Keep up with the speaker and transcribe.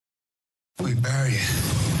bury it.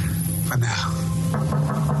 For now.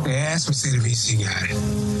 They asked me, say the VC got it.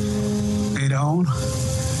 They don't.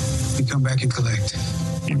 We come back and collect.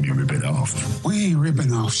 You be ripping off. We ain't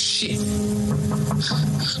ripping off shit.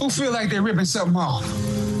 Who feel like they're ripping something off?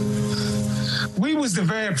 We was the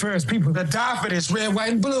very first people to die for this red,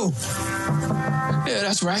 white, and blue. Yeah,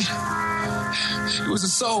 that's right. It was a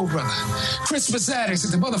soul brother. Crispus Attucks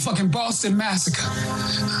at the motherfucking Boston Massacre.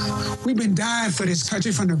 We've been dying for this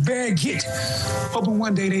country from the very get. Hoping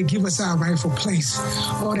one day they'd give us our rightful place.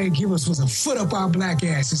 All they give us was a foot up our black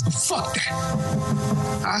asses. But fuck that.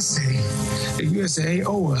 I say, the USA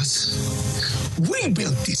owe us. We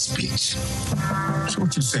built this bitch. So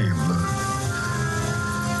what you saying, Blood?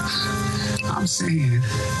 I'm saying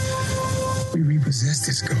we repossess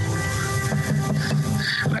this gold.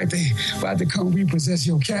 Like they about to come repossess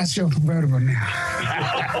your Castro convertible now.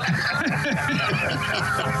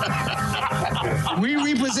 We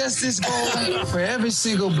repossess this gold for every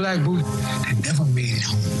single black boot that never made it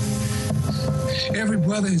home. Every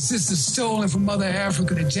brother and sister stolen from Mother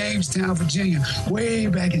Africa to Jamestown, Virginia, way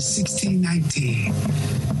back in 1619.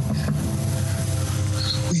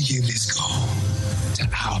 We give this gold to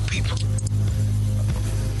our people.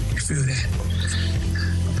 You feel that?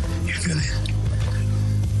 You feel it?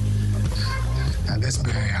 Now let's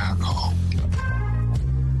bury our gold.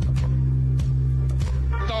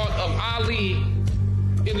 Thought of Ali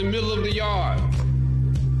in the middle of the yard.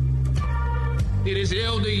 In his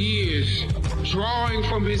elder years, drawing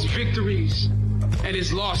from his victories and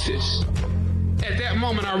his losses. At that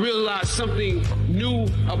moment, I realized something new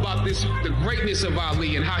about the greatness of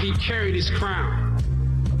Ali and how he carried his crown.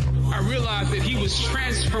 I realized that he was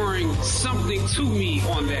transferring something to me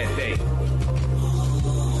on that day.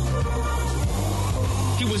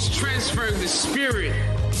 He was transferring the spirit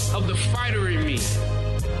of the fighter in me.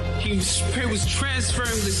 He was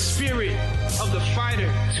transferring the spirit of the fighter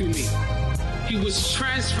to me. He was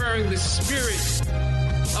transferring the spirit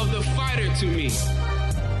of the fighter to me.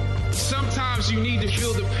 Sometimes you need to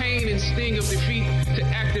feel the pain and sting of defeat to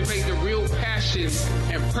activate the real passion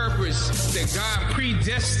and purpose that God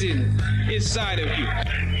predestined inside of you.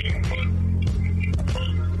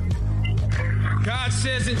 God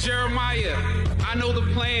says in Jeremiah, I know the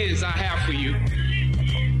plans I have for you.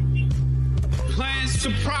 Plans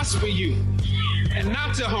to prosper you and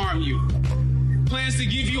not to harm you. Plans to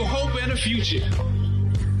give you hope and a future.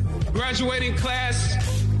 Graduating class,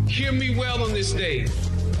 hear me well on this day.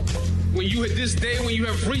 When you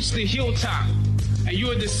have reached the hilltop and you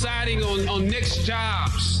are deciding on next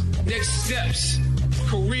jobs, next steps,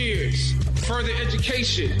 careers, further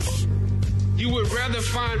education, you would rather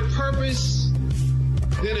find purpose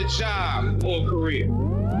than a job or a career.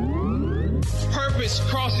 Purpose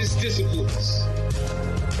crosses disciplines.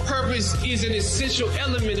 Purpose is an essential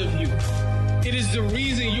element of you. It is the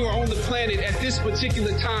reason you are on the planet at this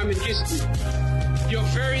particular time in history. Your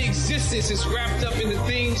very existence is wrapped up in the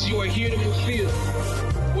things you are here to fulfill.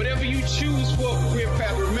 Whatever you choose for a career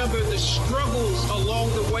path, remember the struggles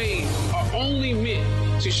along the way are only meant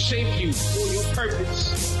to shape you for your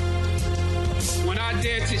purpose. When I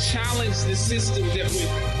dare to challenge the system that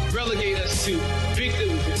would relegate us to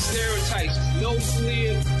victims and stereotypes, no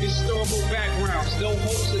clear historical backgrounds, no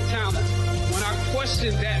hopes of talent, when I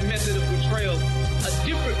questioned that method of portrayal, a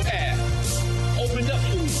different path opened up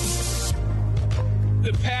for me.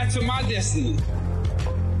 The path to my destiny.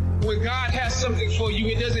 When God has something for you,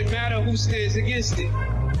 it doesn't matter who stands against it.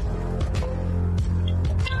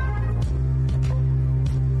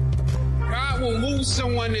 God will move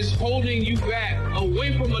someone that's holding you back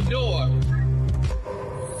away from a door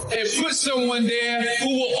and put someone there who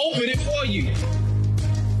will open it for you.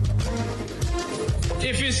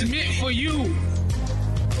 If it's meant for you,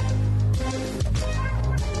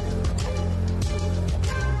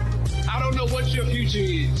 I don't know what your future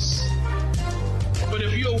is, but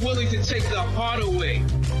if you're willing to take the harder way,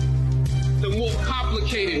 the more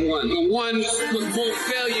complicated one, the one with more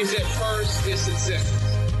failures at first than success,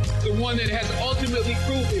 the one that has ultimately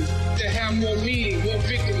proven to have more meaning, more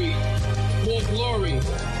victory, more glory,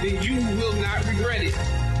 then you will not regret it.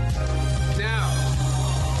 Now,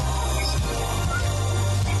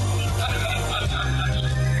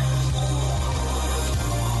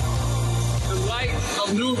 the light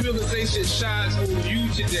of new realization shines on you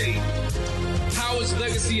today. Howard's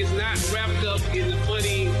legacy is not wrapped up in the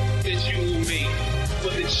money that you will make,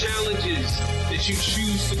 but the challenges that you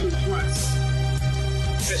choose to confront.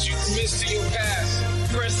 As you commit to your past,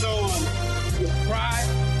 press on with pride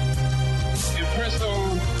and press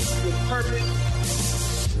on with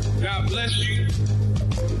purpose. God bless you.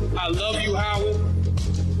 I love you, Howard.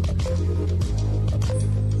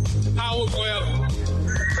 Howard forever.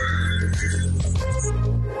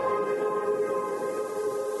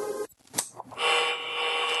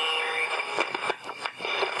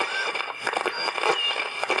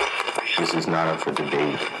 up for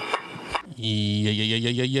debate. Yeah.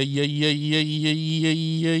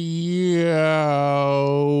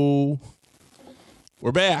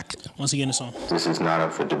 We're back. Once again, the song. This is not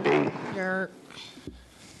up for debate.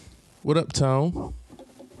 What up, Tone?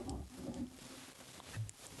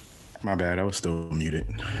 My bad, I was still muted.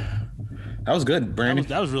 That was good, Brandon.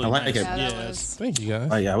 That was really I like nice. it. Yeah, that Yes. was. Thank you,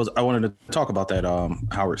 guys. I wanted to talk about that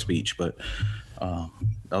Howard speech, but that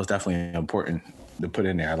was definitely important to put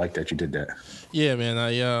in there. I like that you did that. Yeah, man.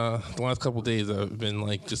 The last couple of days I've been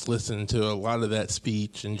like just listening to a lot of that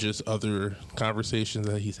speech and just other conversations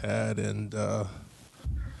that he's had, and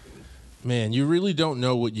man, you really don't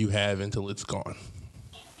know what you have until it's gone.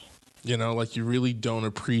 You know, like you really don't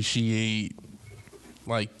appreciate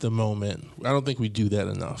like the moment. I don't think we do that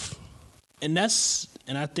enough. And I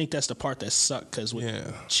think that's the part that sucked because with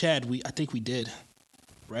Chad, I think we did,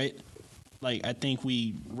 right? Like I think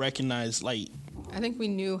we recognized like. I think we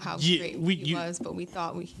knew how great he was, but we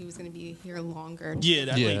thought he was going to be here longer.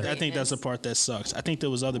 Yeah, I think that's the part that sucks. I think there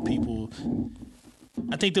was other people.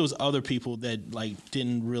 That like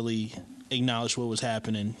didn't really acknowledge what was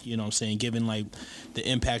happening. You know what I'm saying? Given like the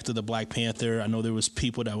impact of the Black Panther, I know there was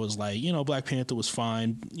people that was like, Black Panther was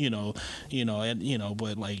fine,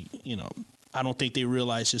 but like, I don't think they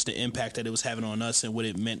realized just the impact that it was having on us and what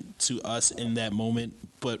it meant to us in that moment.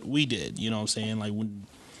 But we did, you know what I'm saying? Like when,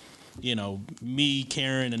 me,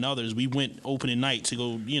 Karen, and others, we went opening night to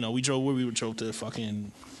go, we drove to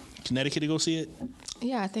fucking Connecticut to go see it.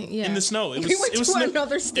 Yeah, I think, in the snow. We went to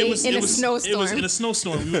another state in a snowstorm. It was in a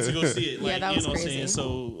snowstorm. We went to go see it. Yeah, that was crazy. Saying?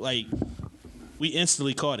 So, like, we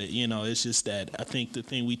instantly caught it. It's just that I think the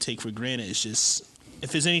thing we take for granted is just,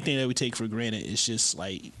 if there's anything that we take for granted, it's just,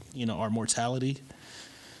 like, our mortality.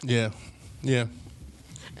 Yeah. Yeah.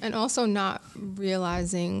 And also not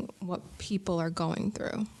realizing what people are going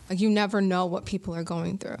through. Like, you never know what people are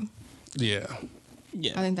going through. Yeah.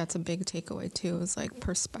 Yeah. I think that's a big takeaway too, is like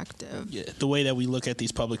perspective. Yeah. The way that we look at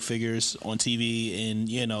these public figures on TV and,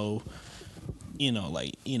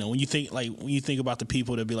 when you think about the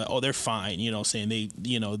people that be like, oh, they're fine, saying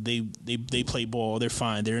they play ball, they're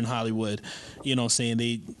fine, they're in Hollywood,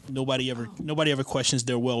 saying nobody ever questions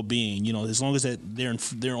their well-being, as long as that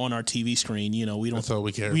they're on our TV screen, we don't, that's all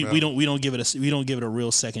we care about. We don't give it a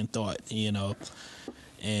real second thought, and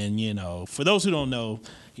for those who don't know,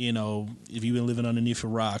 if you've been living underneath a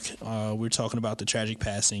rock, we're talking about the tragic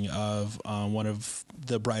passing of one of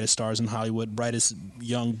the brightest stars in Hollywood, brightest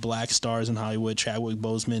young black stars in Hollywood, Chadwick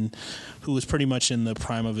Boseman, who was pretty much in the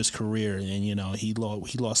prime of his career. And, he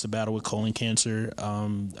lost the battle with colon cancer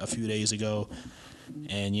a few days ago.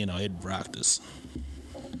 And, it rocked us.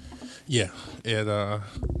 Yeah. And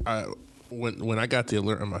when I got the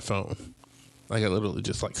alert on my phone, like I literally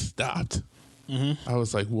just like stopped. Mm-hmm. I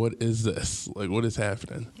was like, what is this? Like, what is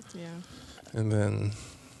happening? Yeah. And then,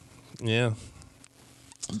 yeah.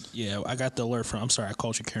 Yeah, I got the alert from, I'm sorry, I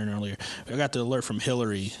called you Karen earlier. I got the alert from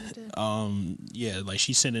Hillary. Like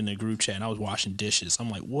she sent in a group chat and I was washing dishes. I'm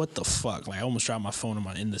like, what the fuck? Like I almost dropped my phone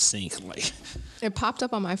in the sink. Like it popped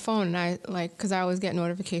up on my phone and because I always get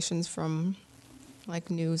notifications from like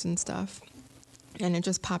news and stuff. And it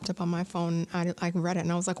just popped up on my phone. I read it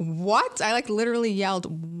and I was like, what? I like literally yelled,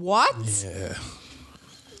 what? Yeah.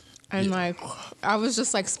 And I was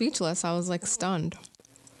just like speechless. I was like stunned.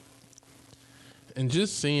 And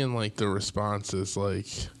just seeing like the responses, like,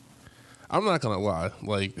 I'm not going to lie,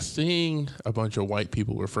 like seeing a bunch of white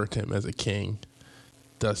people refer to him as a king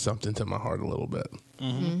does something to my heart a little bit.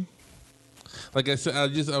 Mm-hmm. Like I said, I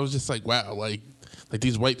was just like, wow, like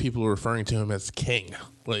these white people are referring to him as king.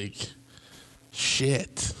 Like,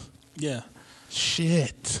 shit. Yeah.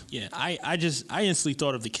 Shit. Yeah. I instantly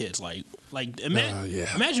thought of the kids.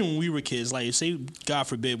 Imagine when we were kids, like say, God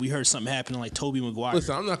forbid, we heard something happen like Tobey Maguire.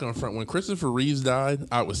 Listen, I'm not going to front. When Christopher Reeves died,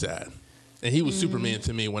 I was sad. And he was Superman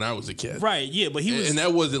to me when I was a kid. Right, yeah, but he was... And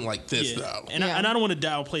that wasn't like this, though. And I don't want to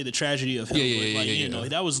downplay the tragedy of him.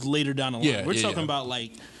 That was later down the line. We're talking about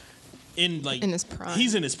like... In his prime.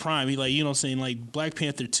 He's in his prime. He like, what I'm saying? Like Black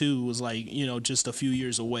Panther 2 was like, just a few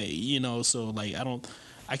years away, so like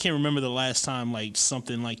I can't remember the last time like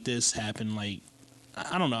something like this happened. Like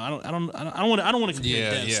I don't know. I don't want to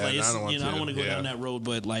compare deaths. Yeah, like, I don't want to go down that road,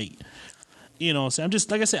 but like so I'm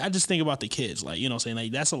just like I said, I just think about the kids. Like, saying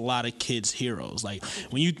like that's a lot of kids' heroes. Like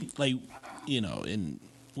when you and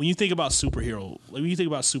when you think about superhero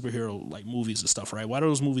like movies and stuff, right? Why do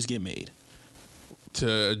those movies get made?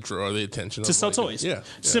 to draw the attention to of sell like, toys. Yeah,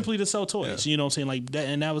 Simply to sell toys. Yeah. You know what I'm saying? Like that,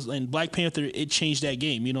 and that was, and Black Panther, it changed that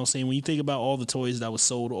game. You know what I'm saying? When you think about all the toys that was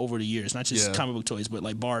sold over the years, not just comic book toys, but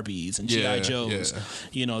like Barbies and G.I. Joes. Yeah.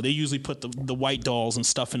 You know, they usually put the white dolls and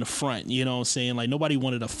stuff in the front. You know what I'm saying? Like nobody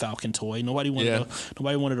wanted a Falcon toy. Nobody wanted a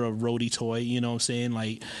Rhodey toy. You know what I'm saying?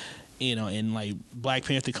 Like, you know, and like Black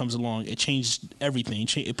Panther comes along, it changed everything.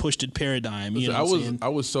 It pushed the paradigm. You know, I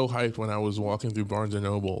was so hyped when I was walking through Barnes and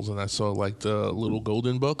Nobles and I saw like the little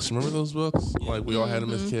golden books. Remember those books? Like we all had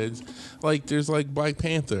them as kids. Like there's like Black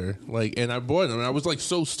Panther. Like, and I bought them. And I was like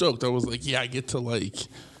so stoked. I was like, yeah, I get to like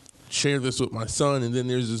share this with my son. And then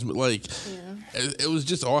there's this like, it was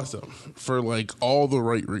just awesome for like all the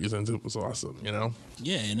right reasons. It was awesome, you know.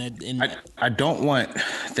 Yeah, and I don't want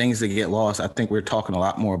things to get lost. I think we're talking a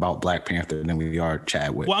lot more about Black Panther than we are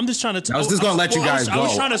Chadwick. Well, I'm just trying to. I was just going to let you guys go. I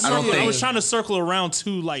was trying to circle around to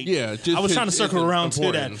like. Yeah, just I was trying to circle around to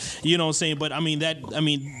important. that. You know what I'm saying? But I mean,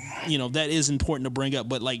 you know, that is important to bring up.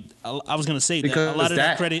 But like, I was going to say that a lot of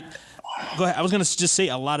that credit. Go ahead. I was going to just say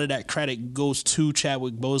a lot of that credit goes to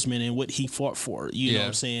Chadwick Boseman and what he fought for. You know what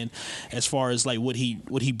I'm saying? As far as like what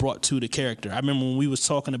he brought to the character. I remember when we was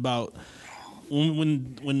talking about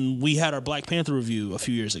when we had our Black Panther review a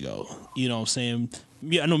few years ago. You know what I'm saying?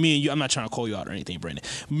 Yeah, I know me and you. I'm not trying to call you out or anything, Brandon.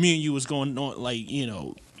 Me and you was going on like, you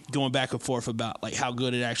know, going back and forth about like how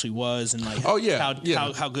good it actually was and like how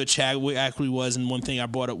good Chadwick actually was. And one thing I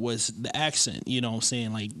brought up was the accent. You know what I'm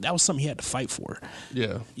saying? Like that was something he had to fight for.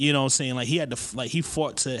 Yeah. You know what I'm saying? Like he had to he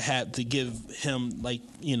fought to give him like,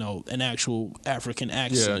 you know, an actual African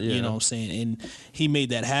accent. You know what I'm saying? And he made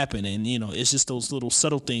that happen. And you know, it's just those little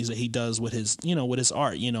subtle things that he does with his, you know, with his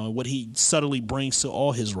art, you know, what he subtly brings to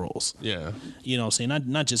all his roles. Yeah. You know what I'm saying?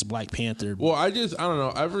 Not just Black Panther. Well, I don't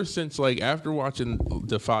know, ever since like after watching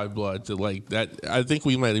The Five Bloods, like that, I think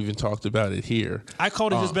we might have even talked about it here. I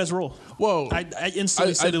called it his best role. Well, I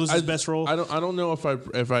instantly said it was his best role. I don't know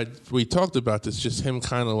if we talked about this, just him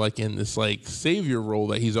kind of like in this like savior role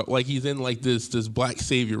that he's in like this black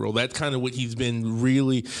savior role. That's kind of what he's been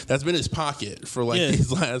that's been his pocket for like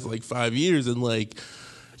these last like 5 years. And like,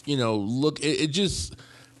 you know, look, it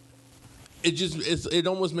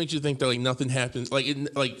almost makes you think that like nothing happens,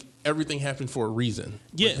 like everything happened for a reason.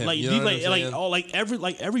 Yeah, him, like you know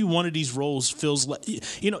every one of these roles feels like,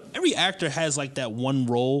 you know, every actor has like that one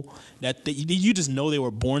role that you just know they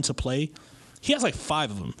were born to play. He has like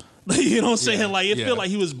 5 of them. You know what I'm saying? Like it feel like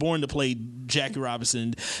he was born to play Jackie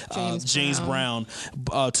Robinson, James Brown,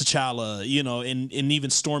 T'Challa, you know, and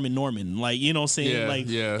even Storm and Norman. Like, you know what I'm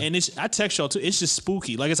saying? And I text y'all too. It's just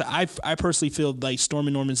spooky. Like I said, I personally feel like Storm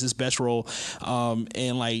and Norman's his best role,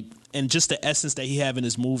 and just the essence that he have in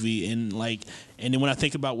his movie, and then when I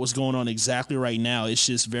think about what's going on exactly right now, it's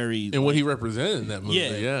just very and what he represented in that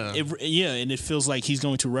movie. And it feels like he's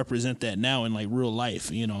going to represent that now in like real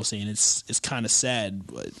life. You know what I'm saying? It's kind of sad,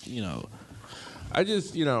 but you know. I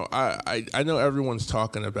just, you know, I know everyone's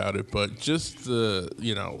talking about it, but just the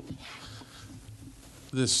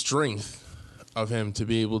strength of him to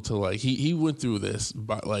be able to like he went through this,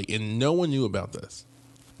 but like, and no one knew about this.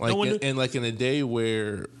 Like and like in a day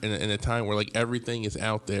where in a time where like everything is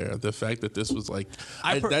out there, the fact that this was like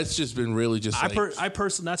that's just been really just. I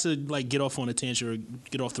personally, not to like get off on a tangent or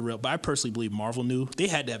get off the rail, but I personally believe Marvel knew. They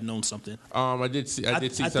had to have known something. I did see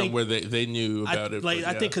something where they knew about it. Like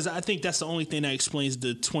I think that's the only thing that explains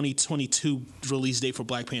the 2022 release date for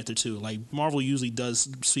Black Panther 2. Like Marvel usually does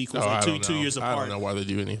sequels like two years apart. I don't know why they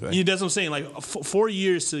do anything. That's what I'm saying. Like 4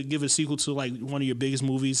 years to give a sequel to like one of your biggest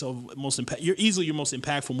movies of most impact. You're easily your most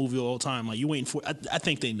impactful movie of all time. Like you waiting for. I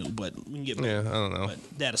think they knew, but we can get back. Yeah, I don't know. But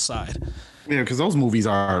that aside, yeah, because those movies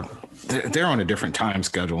they're on a different time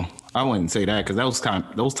schedule. I wouldn't say that because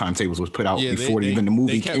those timetables was put out before even the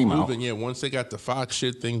movie came out. Yeah, once they got the Fox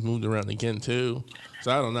shit, things moved around again too.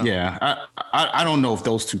 So I don't know. Yeah, I don't know if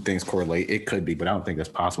those two things correlate. It could be, but I don't think that's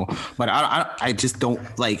possible. But I just don't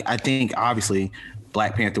like. I think obviously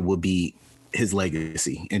Black Panther will be his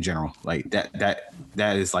legacy in general. Like that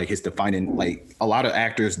is like his defining. Like a lot of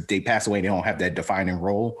actors, they pass away, they don't have that defining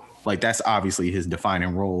role. Like that's obviously his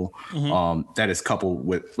defining role. Mm-hmm. That is coupled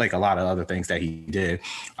with like a lot of other things that he did.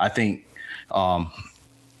 I think one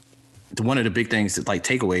of the big things, like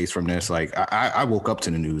takeaways from this, like I woke up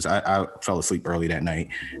to the news. I fell asleep early that night,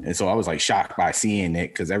 and so I was like shocked by seeing it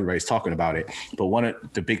because everybody's talking about it. But one of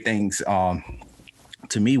the big things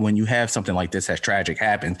to me, when you have something like this as tragic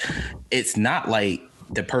happens, it's not like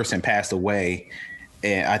the person passed away.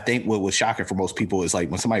 And I think what was shocking for most people is like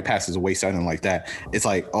when somebody passes away suddenly like that, it's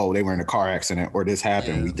like, oh, they were in a car accident or this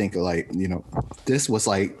happened. Yeah. We think of like, you know, this was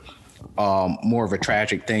like more of a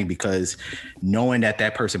tragic thing because knowing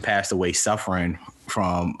that person passed away suffering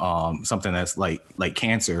from something that's like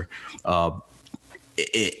cancer,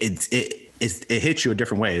 it hits you a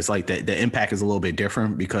different way. It's like the impact is a little bit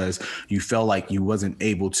different because you felt like you wasn't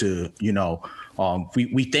able to,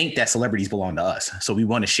 we think that celebrities belong to us. So we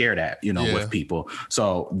want to share that, with people.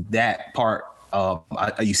 So that part,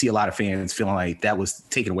 you see a lot of fans feeling like that was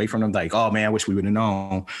taken away from them. Like, oh man, I wish we would have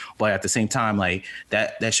known. But at the same time, like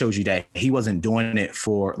that shows you that he wasn't doing it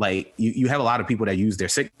for like, you have a lot of people that use their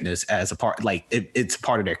sickness as a part, like it's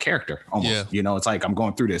part of their character almost, it's like, I'm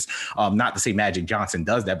going through this. Not to say Magic Johnson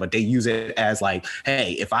does that, but they use it as like,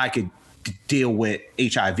 hey, if I could deal with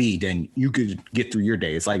HIV, then you could get through your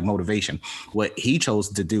day. It's like motivation. What he chose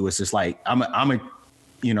to do is just like, I'm a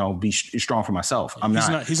be strong for myself.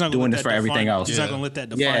 He's not doing this for everything else. He's not going to let that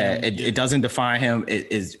define him. It doesn't define him.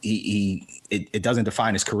 It doesn't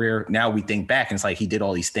define his career. Now we think back and it's like he did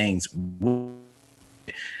all these things,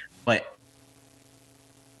 but at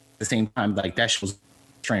the same time, like that was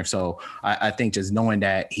strength. So I think just knowing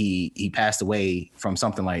that he passed away from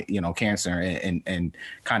something like, cancer and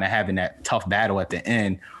kind of having that tough battle at the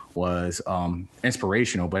end was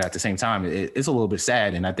inspirational, but at the same time, it's a little bit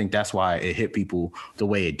sad. And I think that's why it hit people the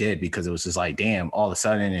way it did, because it was just like, damn, all of a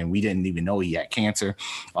sudden, and we didn't even know he had cancer.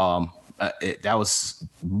 That was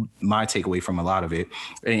my takeaway from a lot of it.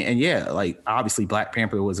 And yeah, like obviously Black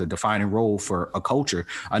Panther was a defining role for a culture.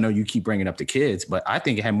 I know you keep bringing up the kids, but I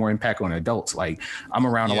think it had more impact on adults. Like I'm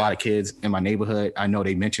around a lot of kids in my neighborhood. I know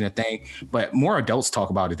they mention a thing, but more adults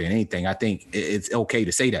talk about it than anything. I think it's okay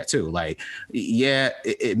to say that too. Like, yeah,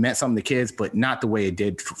 it meant something to kids, but not the way it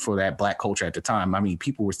did for that Black culture at the time. I mean,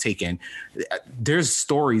 people was taking, there's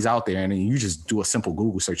stories out there, and you just do a simple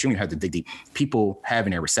Google search. You don't even have to dig deep. People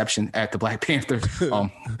having a reception at the Black Panther,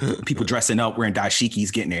 people dressing up, wearing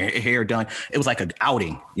dashikis, getting their hair done. It was like an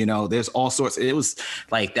outing, there's all sorts. It was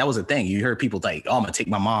like, that was a thing. You heard people like, oh, I'm going to take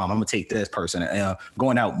my mom. I'm going to take this person,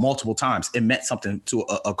 going out multiple times. It meant something to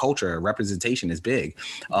a culture. Representation is big.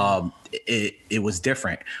 It was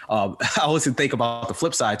different. I always think about the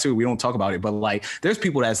flip side too. We don't talk about it, but like there's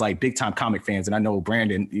people that's like big time comic fans. And I know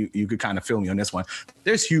Brandon, you could kind of feel me on this one.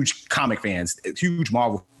 There's huge comic fans, huge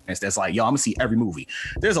Marvel that's like, yo, I'm gonna see every movie.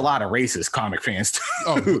 There's a lot of racist comic fans too.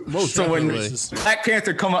 Oh, most so when racist. Black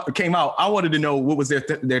Panther came out, I wanted to know what was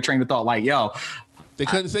their train of thought. Like, yo, they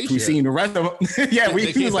couldn't say we shit. Seen the rest of them. Yeah,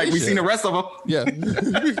 we seen the rest of them. Yeah,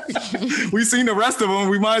 we seen the rest of them.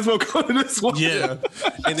 We might as well go to this one. Yeah,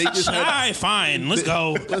 and they just had. All right, fine, let's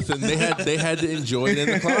go. Listen, they had to enjoy it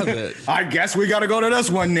in the closet. I guess we got to go to this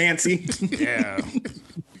one, Nancy. Yeah.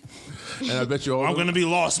 And I bet you all. I'm gonna be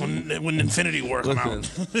lost when Infinity War come out.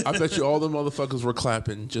 I bet you all the motherfuckers were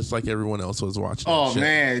clapping just like everyone else was watching. Oh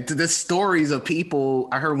man, the stories of people.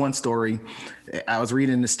 I heard one story. I was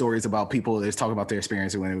reading the stories about people that's talking about their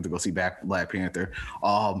experience when they went to go see Black Panther.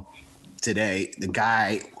 Today, the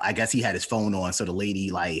guy, I guess he had his phone on, so the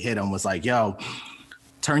lady like hit him, was like, "Yo,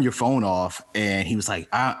 turn your phone off." And he was like,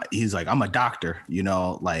 I'm a doctor,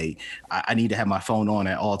 like I need to have my phone on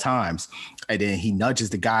at all times. And then he nudges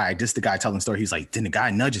the guy, just the guy telling the story. He's like, then the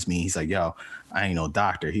guy nudges me. He's like, yo, I ain't no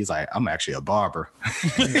doctor. He's like, I'm actually a barber.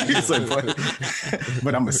 He's like,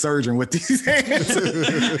 but I'm a surgeon with these hands.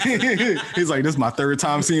 He's like, this is my third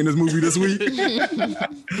time seeing this movie this week.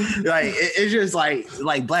 Like, it's just like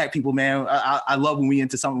Black people, man. I love when we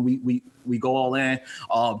into something, we go all in.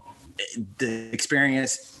 The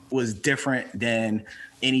experience was different than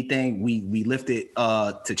anything. We lifted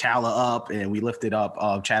T'Challa up, and we lifted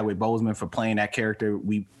up Chadwick Boseman for playing that character.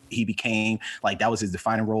 He became like, that was his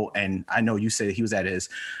defining role. And I know you said he was at his,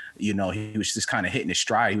 he was just kind of hitting his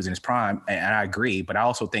stride. He was in his prime, and I agree. But I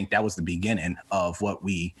also think that was the beginning of what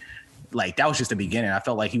we. Like, that was just the beginning. I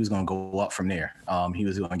felt like he was going to go up from there. He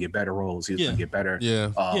was going to get better roles. He was going to get better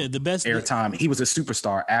the best airtime. He was a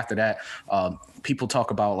superstar after that. People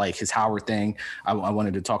talk about like his Howard thing. I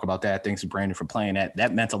wanted to talk about that. Thanks to Brandon for playing that.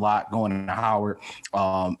 That meant a lot going to Howard.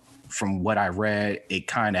 From what I read, it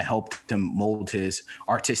kind of helped him mold his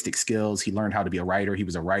artistic skills. He learned how to be a writer. He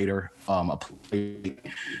was a writer, a playwright.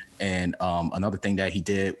 And another thing that he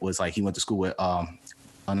did was like he went to school with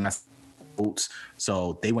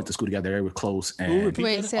so they went to school together. They were close. And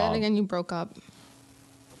wait, say that again. You broke up.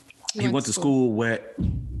 He went to school with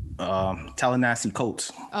Ta-Nehisi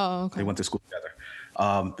Coates. Oh, okay. They went to school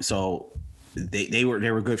together. So they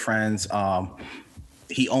were good friends.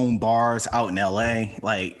 He owned bars out in LA.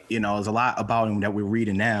 Like, there's a lot about him that we're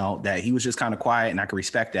reading now that he was just kind of quiet, and I can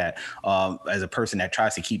respect that. As a person that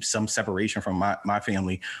tries to keep some separation from my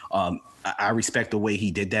family, I respect the way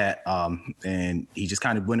he did that. And he just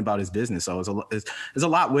kind of went about his business. So there's a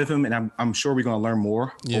lot with him, and I'm sure we're going to learn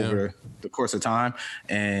more over the course of time.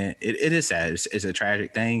 And it is sad. It's a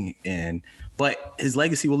tragic thing. but his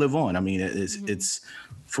legacy will live on. I mean, it's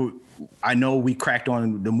for. I know we cracked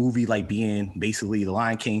on the movie like being basically the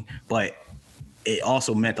Lion King, but it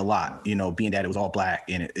also meant a lot, you know, being that it was all black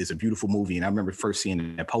and it's a beautiful movie. And I remember first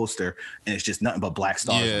seeing that poster, and it's just nothing but black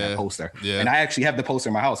stars on that poster. Yeah. And I actually have the poster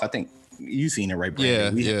in my house. I think you've seen it, right,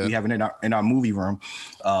 Brandon? We have it in our movie room.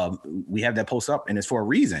 We have that post up, and it's for a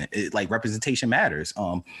reason. It, like, representation matters.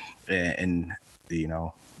 And you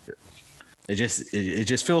know, it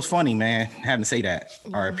just feels funny, man, having to say that.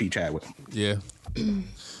 R.I.P. Chadwick. Yeah.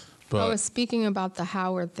 But I was speaking about the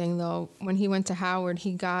Howard thing, though. When he went to Howard,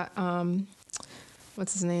 he got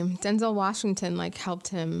what's his name? Denzel Washington, like, helped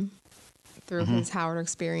him through his Howard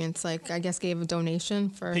experience. Like, I guess gave a donation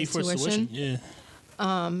for his tuition. Yeah.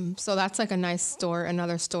 So that's like a nice story,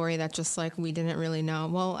 another story that just like we didn't really know.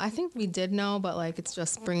 Well, I think we did know, but like it's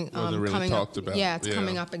just really coming talked up. about. Yeah, it's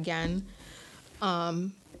coming up again.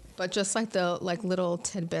 But just like the like little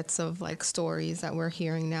tidbits of like stories that we're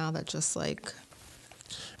hearing now that just like.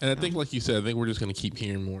 And I think, like you said, I think we're just going to keep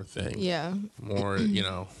hearing more things. Yeah. More, you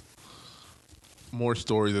know, more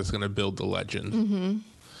stories that's going to build the legend. Mm-hmm.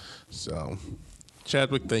 So,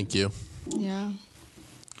 Chadwick, thank you. Yeah.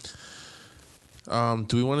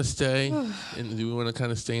 Do we want to stay? And do we want to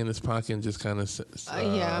kind of stay in this pocket and just kind of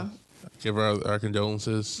give our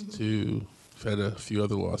condolences to? We've had a few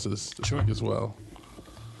other losses this week as well.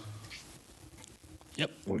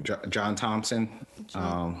 Yep. Well, John Thompson.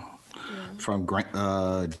 From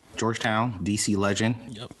Georgetown, DC legend.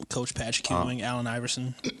 Yep. Coach Patrick Ewing, Allen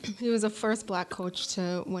Iverson. He was the first black coach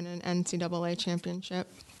to win an NCAA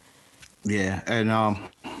championship. Yeah, and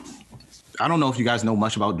I don't know if you guys know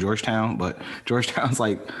much about Georgetown, but Georgetown's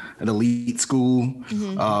like an elite school,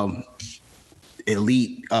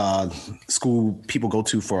 elite school people go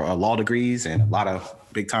to for law degrees, and a lot of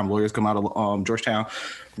big time lawyers come out of Georgetown.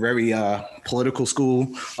 Very political school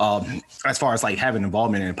as far as like having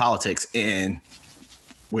involvement in politics, and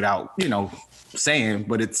without, you know, saying,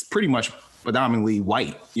 but it's pretty much predominantly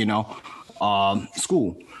white, you know,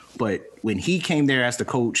 school. But when he came there as the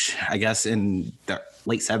coach, I guess in the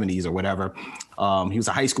late 70s or whatever, he was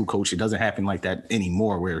a high school coach. It doesn't happen like that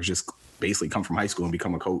anymore, where it's just basically come from high school and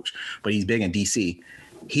become a coach. But he's big in DC.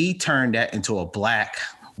 He turned that into a black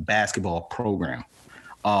basketball program.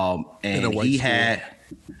 And he had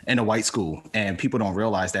in a white school, and people don't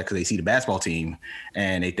realize that because they see the basketball team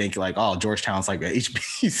and they think like, oh, Georgetown's like a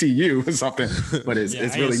HBCU or something, but it's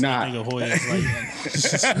really not.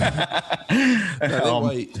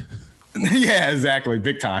 White. Yeah, exactly,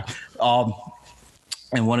 big time.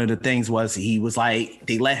 And one of the things was he was like,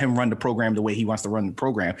 they let him run the program the way he wants to run the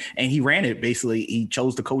program. And he ran it basically. He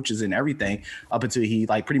chose the coaches and everything up until he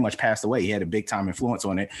like pretty much passed away. He had a big time influence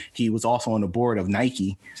on it. He was also on the board of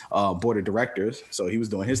Nike, board of directors. So he was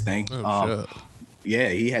doing his thing. Yeah,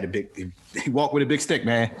 he had he walked with a big stick,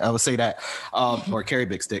 man. I would say that, or carry a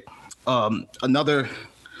big stick. Another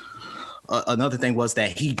thing was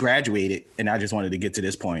that he graduated, and I just wanted to get to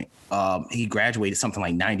this point. He graduated something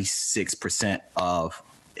like 96% of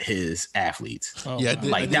his athletes. Oh, yeah,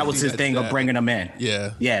 like that was his thing of bringing them in.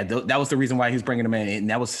 Yeah, that was the reason why he was bringing them in, and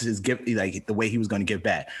that was his gift, like the way he was going to give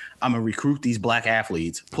back. I'm gonna recruit these black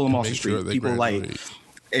athletes, pull them off the street, people graduate.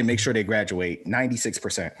 And make sure they graduate.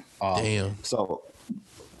 96%. Damn. So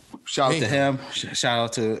shout out to him. Shout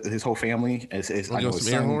out to his whole family. I know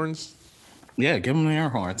some air horns. Yeah, give him the air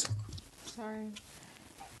horns. Sorry.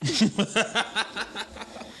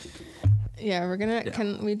 Yeah, we're gonna. Yeah.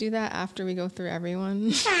 Can we do that after we go through everyone?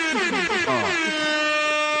 No,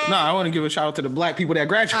 I want to give a shout out to the black people that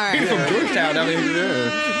graduated from Georgetown. I mean,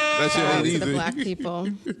 that's easy. The black people.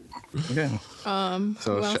 Yeah.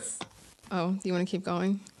 So who else? Oh, do you want to keep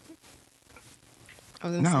going?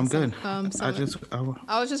 No, I'm good. I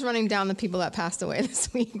was just running down the people that passed away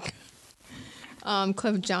this week.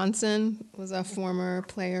 Cliff Johnson was a former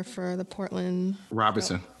player for the Portland.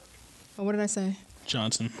 Robinson. Oh, what did I say?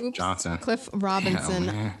 Johnson. Oops. Johnson. Cliff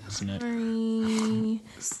Robinson. Sorry.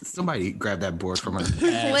 Somebody grab that board from us.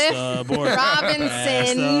 Cliff Robinson.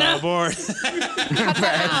 Board. Cut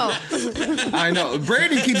that out. I know.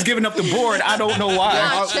 Brady keeps giving up the board. I don't know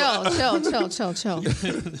why. Chill.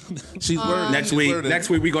 She's learning. Next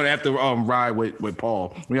week we're gonna have to ride with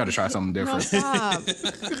Paul. We got to try something different. No, stop.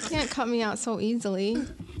 You can't cut me out so easily.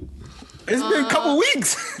 It's been a couple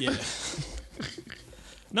weeks. Yeah.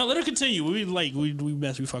 No, let her continue. We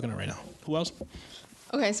fucking her right now. Who else?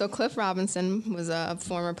 Okay, so Cliff Robinson was a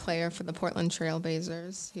former player for the Portland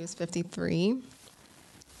Trailblazers. He was 53.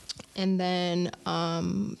 And then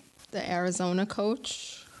the Arizona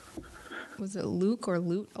coach, was it Luke or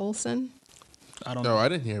Lute Olson? I don't No, know. I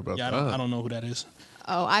didn't hear about that. I don't know who that is.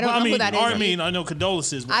 Oh, I don't know who that is. I know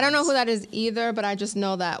condolences. I don't know who that is either, but I just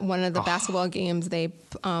know that one of the basketball games they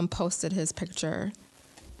posted his picture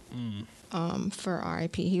for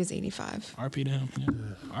RIP. He was 85. RIP to him.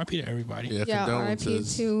 Yeah. RIP to everybody. Yeah, RIP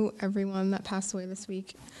condolences. to everyone that passed away this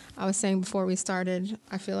week. I was saying before we started,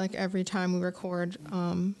 I feel like every time we record,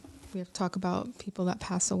 we have to talk about people that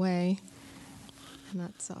pass away, and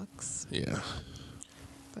that sucks. Yeah.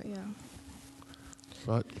 But yeah,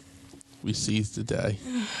 But we seized the day.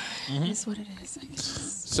 it's what it is, I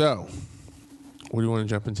guess. So, what do you want to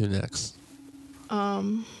jump into next?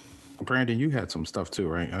 Brandon, you had some stuff too,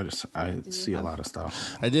 right? I see a lot of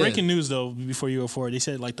stuff. I did. Breaking news though, before you go forward, they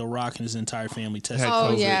said like The Rock and his entire family tested. Had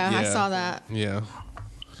Oh COVID, yeah, I yeah. saw that. Yeah.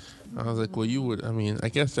 I was like, well, you would. I mean, I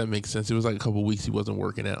guess that makes sense. It was like a couple weeks he wasn't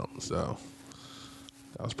working out, so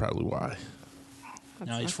that was probably why.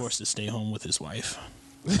 Now he's forced to stay home with his wife.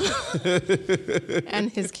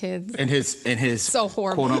 And his kids. And his So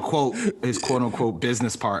horrible. quote unquote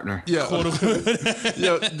business partner. Yeah.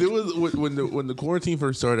 Yeah. There was when the quarantine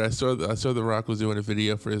first started. I saw The Rock was doing a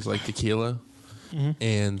video for his like tequila,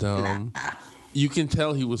 and you can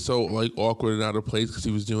tell he was so like awkward and out of place because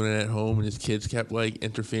he was doing it at home and his kids kept like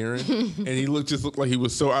interfering, and he looked like he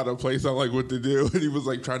was so out of place on like what to do, and he was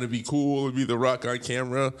like trying to be cool and be The Rock on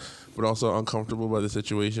camera, but also uncomfortable by the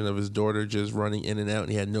situation of his daughter just running in and out,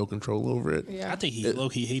 and he had no control over it. Yeah, I think he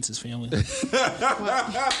low-key hates his family. it's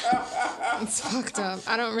fucked up.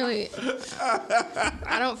 I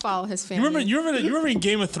don't follow his family. You remember in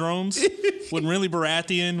Game of Thrones when Renly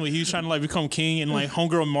Baratheon, when he was trying to like become king, and like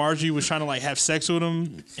homegirl Margie was trying to like have sex with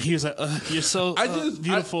him. He was like, "You're so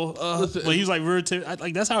beautiful," listen, but he's like irritated.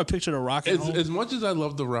 Like that's how I picture The Rock at home. As much as I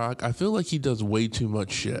love The Rock, I feel like he does way too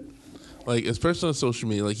much shit. Like, especially on social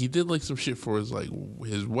media, like he did like some shit for his like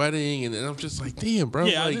his wedding, and I'm just like, damn, bro.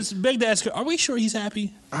 Yeah, like, I just beg to ask her, are we sure he's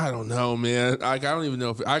happy? I don't know, man. Like, I don't even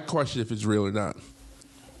know if I question if it's real or not.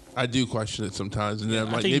 I do question it sometimes, and then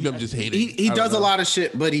I'm like, maybe I'm just hating. He does a lot of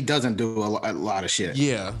shit, but he doesn't do a lot of shit.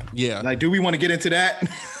 Yeah. Like, do we want to get into that?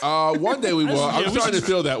 One day we will. Yeah, I'm we starting should to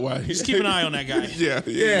feel that way. Just keep an eye on that guy. Yeah,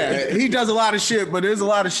 he does a lot of shit, but there's a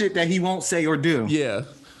lot of shit that he won't say or do. Yeah.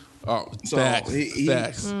 Oh, So facts.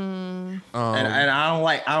 Facts. And I don't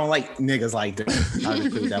like niggas like that. I'll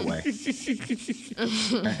just put it that way.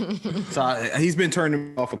 So he's been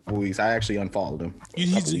turning me off a couple weeks. I actually unfollowed him a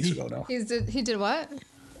couple weeks ago though. He did what?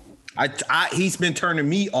 He's been turning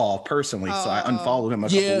me off personally, so I unfollowed him a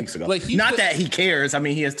couple weeks ago. like Not that he cares. I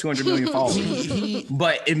mean, he has 200 million followers,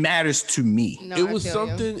 but it matters to me. No, It I was feel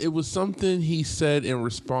something. you. It was something he said in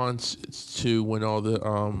response to when all the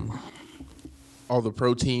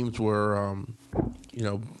pro teams were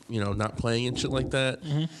not playing and shit like that,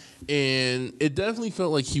 and it definitely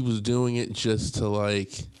felt like he was doing it just to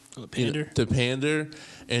like Pander? to pander,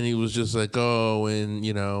 and he was just like, oh, and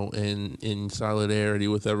in solidarity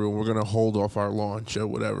with everyone, we're gonna hold off our launch or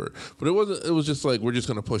whatever. But it wasn't. It was just like, we're just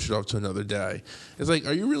gonna push it off to another day. It's like,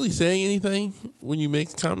 are you really saying anything when you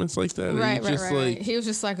make comments like that? Right. Like, He was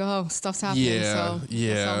just like, oh, stuff's happening, Yeah, so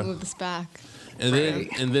yeah. I'll move this back. And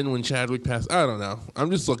then when Chadwick passed, I don't know.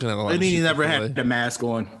 I'm just looking at a lot. I of mean, he shit never differently. had a mask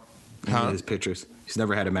on. Huh? In his pictures, he's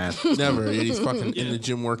never had a mask. Never. He's fucking in the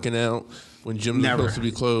gym working out when gyms are Never. supposed to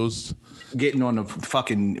be closed. Getting on the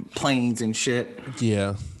fucking planes and shit.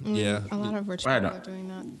 Yeah, yeah. A lot of rich Right people on. are doing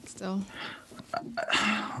that still.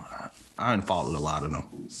 I unfollowed a lot of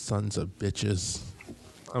them. Sons of bitches.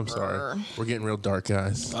 I'm sorry. We're getting real dark,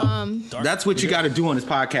 guys. That's what you got to do on this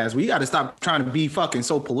podcast. We got to stop trying to be fucking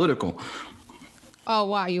so political. Oh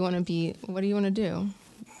wow, you want to be? What do you want to do?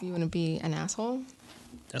 You want to be an asshole?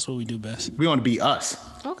 That's what we do best. We want to be us,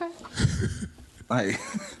 Okay.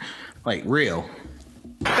 like real.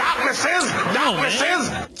 No,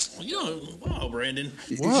 man. You don't. Wow, Brandon.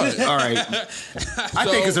 What? All right, I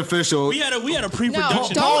think it's official. We had a No,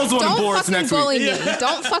 pre-production. Paul's on the don't boards fucking next week. bully me.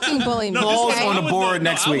 Don't fucking bully me. Paul's okay? on the board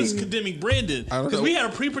next I was week. condemning Brandon I don't because know. we had a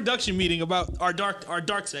pre-production meeting about our dark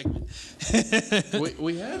segment.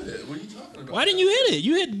 we have it. What are you talking about? Why didn't you hit it?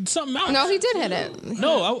 You hit something else. No, he did hit it.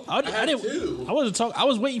 No, I had didn't. two. I wasn't talking. I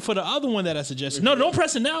was waiting for the other one that I suggested. No, don't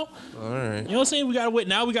press it now. All right. You know what I'm saying? We gotta wait.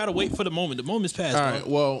 Now we gotta wait for the moment. The moment's passed. All bro. right.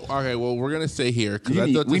 Well, okay. Well, we're gonna stay here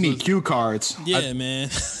because We need cue cards. Yeah, man.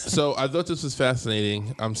 So I thought this was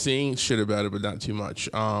fascinating. I'm seeing shit about it, but not too much.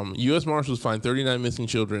 U.S. Marshals find 39 missing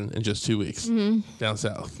children in just 2 weeks down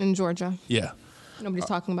south. In Georgia, Yeah, nobody's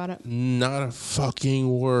talking about it. not a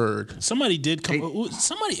fucking word. Somebody did come.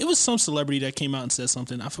 It was some celebrity that came out and said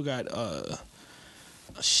something. I forgot.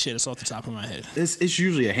 Shit, it's off the top of my head. It's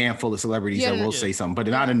usually a handful of celebrities Yeah, that will yeah. say something, but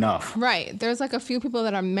not enough. Right. There's like a few people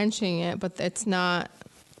that are mentioning it, but it's not.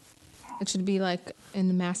 It should be like in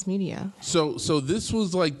the mass media. So this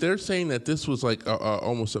was like, they're saying that this was like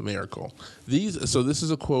almost a miracle. So this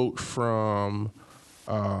is a quote from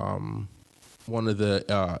one of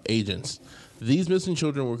the agents. These missing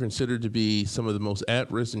children were considered to be some of the most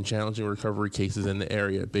at-risk and challenging recovery cases in the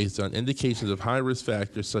area based on indications of high-risk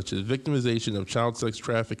factors such as victimization of child sex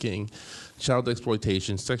trafficking, child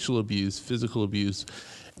exploitation, sexual abuse, physical abuse,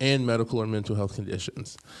 and medical or mental health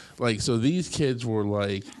conditions. Like, so these kids were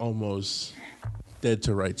like almost dead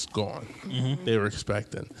to rights, gone. They were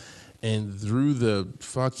expecting. And through the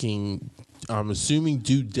fucking, I'm assuming,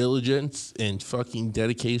 due diligence and fucking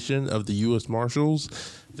dedication of the U.S. Marshals,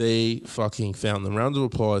 they fucking found them. Round of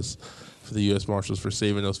applause for the U.S. Marshals for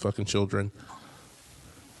saving those fucking children.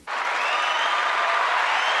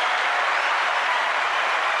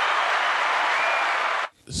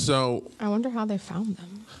 So I wonder how they found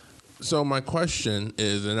them. So my question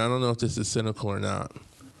is, and I don't know if this is cynical or not,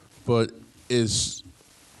 but is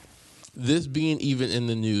this being even in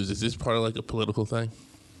the news, is this part of like a political thing?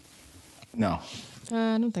 No,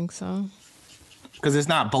 I don't think so. because it's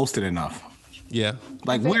not boasted enough. Yeah.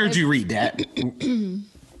 Like, where'd you read that?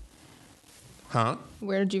 Huh?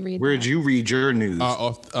 Where did you read Where'd that? you read your news?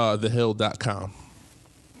 Off thehill.com.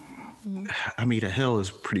 I mean, The Hill is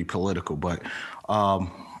pretty political, but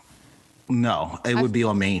no, it would be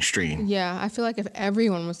on mainstream. Yeah, I feel like if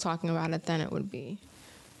everyone was talking about it, then it would be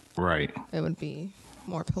Right.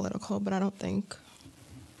 more political, but I don't think.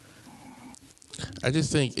 I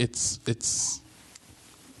just think it's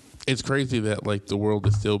crazy that like the world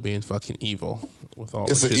is still being fucking evil with all.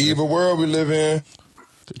 It's the an shit evil world we live in.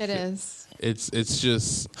 It is. It's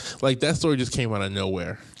just like that story just came out of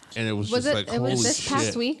nowhere, and it was Was just it? like, It holy was this shit.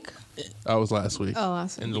 past week. That was last week. Oh,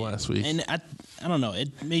 last week. In the last week. And I don't know.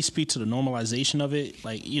 It may speak to the normalization of it.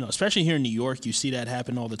 Like, you know, especially here in New York, you see that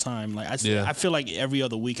happen all the time. Like, I feel like every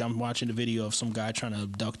other week I'm watching a video of some guy trying to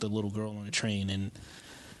abduct a little girl on a train, and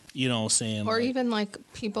you know what I'm saying? Or like, even like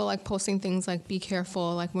people like posting things like "be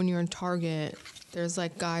careful," like when you're in Target, there's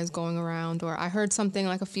like guys going around. Or I heard something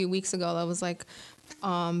like a few weeks ago that was like,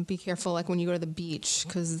 "Be careful," like when you go to the beach,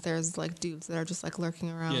 because there's like dudes that are just like lurking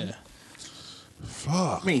around. yeah.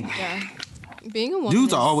 Fuck. I mean, Yeah. Being a woman,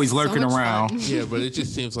 dudes are is always so lurking much around. fun. Yeah, but it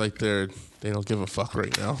just seems like they don't give a fuck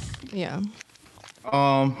right now. Yeah.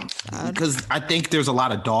 because I think there's a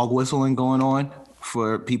lot of dog whistling going on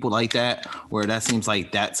for people like that, where that seems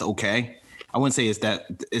like that's okay. I wouldn't say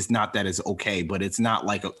it's not that it's okay, but it's not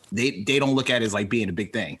like they don't look at it as like being a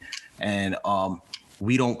big thing, and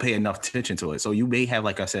we don't pay enough attention to it. So you may have,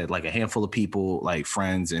 like I said, like a handful of people, like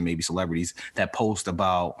friends and maybe celebrities, that post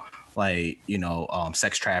about like, you know,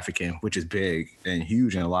 sex trafficking, which is big and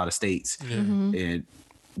huge in a lot of states, and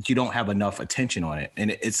you don't have enough attention on it, and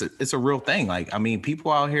it's a real thing. Like, I mean,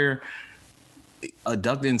 people out here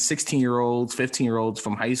abducting 16-year-olds, 15-year-olds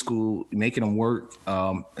from high school, making them work,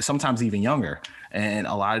 sometimes even younger. And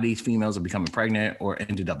a lot of these females are becoming pregnant or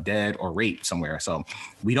ended up dead or raped somewhere. So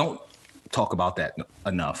we don't talk about that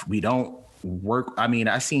enough. We don't work. I mean,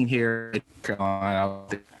 I've seen here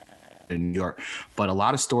out in New York, but a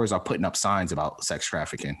lot of stores are putting up signs about sex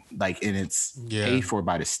trafficking, like, and it's paid for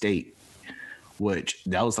by the state. Which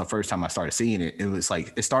that was the first time I started seeing it. It was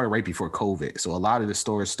like, it started right before COVID. So a lot of the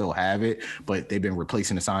stores still have it, but they've been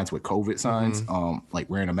replacing the signs with COVID signs, like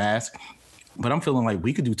wearing a mask. But I'm feeling like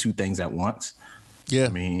we could do two things at once. Yeah. I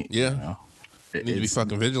mean, yeah. you know, You need to be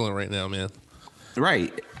fucking vigilant right now, man.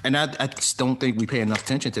 right. And I just don't think we pay enough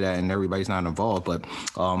attention to that, and everybody's not involved. But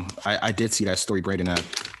I did see that story, Braden. I'm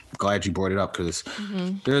glad you brought it up, because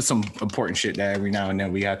there's some important shit that every now and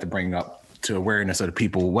then we have to bring up to awareness of the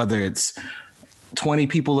people, whether it's 20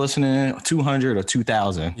 people listening, 200 or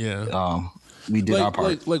 2,000. Yeah. We did our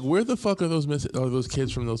part. Like, where the fuck are those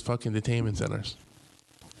kids from those fucking detainment centers?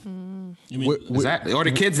 You mean, Exactly. Or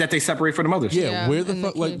the kids that they separate from the mothers. Yeah, Yeah, where the in the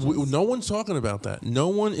fuck? Like, cages. no one's talking about that. No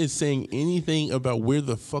one is saying anything about where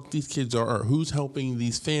the fuck these kids are, or who's helping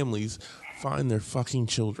these families find their fucking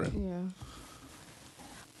children. Yeah.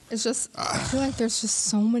 It's just, I feel like there's just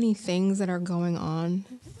so many things that are going on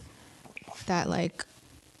that, like,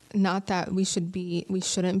 not that we shouldn't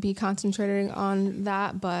be concentrating on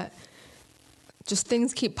that, but just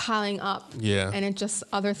things keep piling up. Yeah. And it just,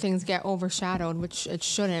 other things get overshadowed, which it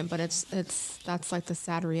shouldn't, but that's like the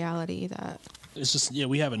sad reality that. it's just, yeah,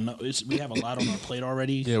 we have a lot on our plate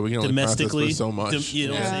already. Yeah, we can only process domestically so much. You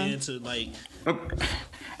know what I'm Yeah. saying? To like,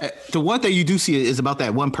 The one thing you do see is about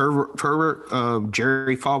that one pervert,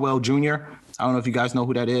 Jerry Falwell Jr. I don't know if you guys know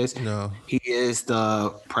who that is. No. He is the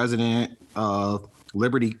president of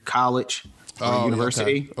Liberty College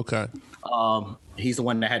University. Okay. He's the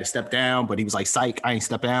one that had to step down, but he was like, psych, I ain't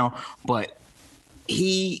step down. But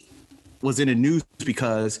he was in the news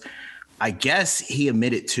because I guess he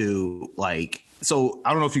admitted to like. So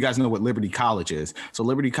I don't know if you guys know what Liberty College is. So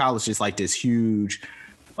Liberty College is like this huge,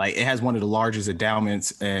 like it has one of the largest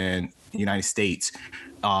endowments in the United States.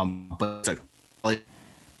 But it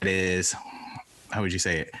is, how would you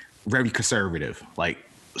say it? Very conservative, like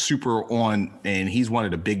super on, and he's one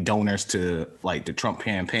of the big donors to like the Trump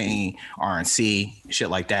campaign, RNC, shit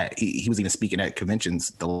like that. He was even speaking at conventions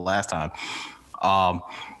the last time.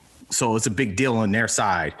 So it's a big deal on their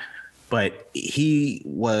side. But he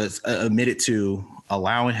was admitted to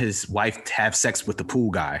allowing his wife to have sex with the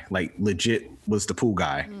pool guy, like legit was the pool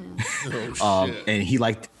guy. And he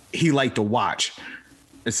liked to watch.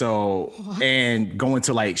 So, and going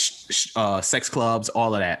to like sex clubs,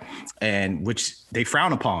 all of that, and which they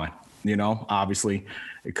frown upon, you know, obviously,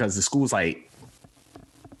 because the school's like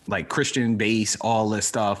Christian based, all this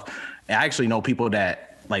stuff. And I actually know people that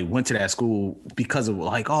like went to that school because of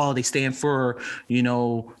like, oh, they stand for, you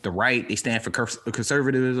know, the right. They stand for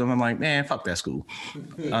conservatism. I'm like, man, fuck that school.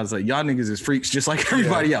 I was like, y'all niggas is freaks just like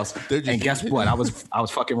everybody else. And guess what? I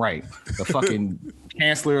was fucking right. The fucking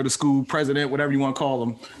chancellor of the school, president, whatever you want to call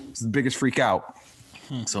him, is the biggest freak out.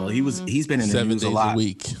 So he's been in the 7 news days a lot. a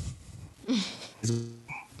week.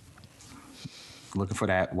 Looking for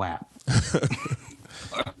that WAP.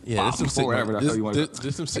 Yeah, there's some sick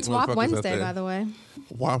there's some sick It's WAP motherfuckers Wednesday, out there. by the way.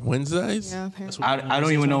 WAP Wednesdays? Yeah, apparently. I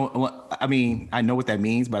don't even know what, I mean, I know what that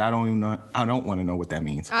means, but I don't even know. I don't want to know what that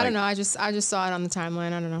means. I don't know. I just saw it on the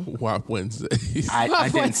timeline. I don't know. WAP Wednesdays. I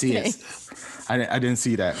didn't see it. I didn't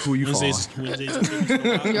see that. Who you following?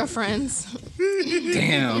 Wednesdays. Your friends.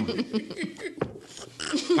 Damn.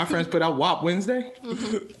 My friends put out WAP Wednesday.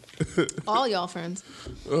 All y'all friends.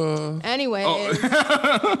 Anyway.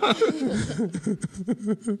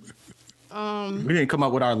 We didn't come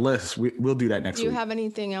up with our list. We'll do that next Do you week. have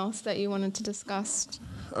anything else that you wanted to discuss?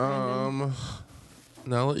 No,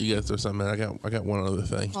 I'll let you guys throw something. I got one other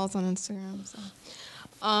thing. Paul's on Instagram. So.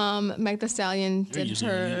 Meg Thee Stallion You're did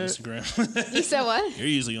usually on her. Instagram. You said what? You're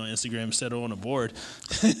usually on Instagram instead of on a board.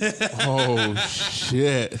 Oh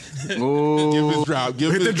shit! Ooh. Give his drop.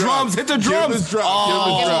 Give Hit his the drop. drums. Hit the Give drums. his drop.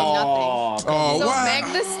 Give his drop. Nothing. Oh So wow!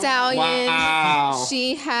 Meg Thee Stallion, Wow.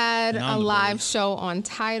 she had Now a I'm live bored. show on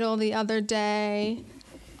Tidal the other day.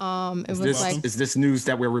 It was like Is this news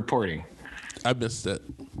that we're reporting? I missed it.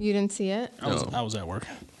 you didn't see it. I was at work.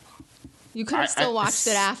 You could have still watched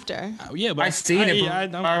it after. Yeah, but I seen it, I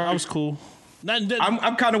but- was cool.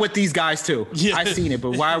 I'm kind of with these guys too. Yeah. I seen it,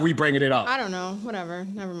 but why are we bringing it up? I don't know. Whatever.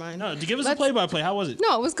 Never mind. No, to give us a Let's- play-by-play. How was it?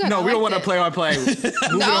 No, it was good. No, I we don't liked want to it. play on play.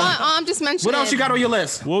 No, I'm just mentioning. What else you got on your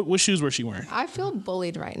list? What shoes was she wearing? I feel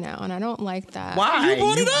bullied right now, and I don't like that. Why? You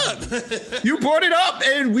brought it up. You brought it up,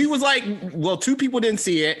 and we was like, well, two people didn't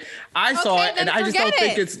see it. I saw Okay, it, and then I just don't forget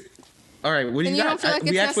think it. it's. All right, what do And you you got? don't feel like We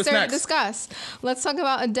it's asked what's necessary to next. discuss. Let's talk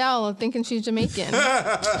about Adele thinking she's Jamaican.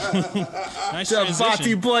 Nice Bati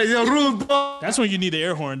transition. boy, the rude boy. That's when you need the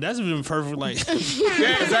air horn. That's been perfect. Like,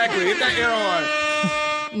 Yeah, exactly. Hit that air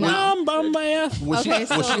on. No, Was Okay,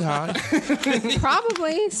 she was so- she high?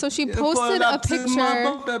 probably. So she posted a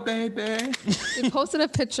picture. She posted a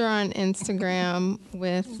picture on Instagram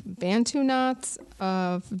with Bantu knots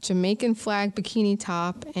of Jamaican flag bikini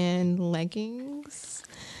top and leggings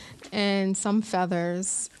and some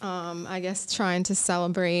feathers. I guess trying to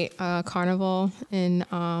celebrate carnival in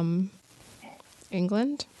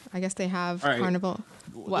England. I guess they have All right. carnival.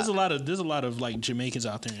 What? there's a lot of like Jamaicans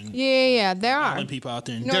out there and Yeah, there are. island people out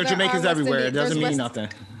there. No, There are there Jamaicans are West everywhere. It Indian- doesn't there's mean West-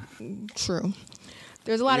 nothing. True.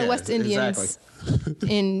 There's a lot of Yeah, West Indians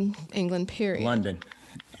in England, period. London.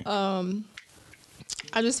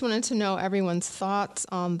 I just wanted to know everyone's thoughts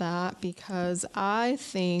on that because I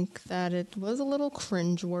think that it was a little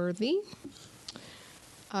cringeworthy.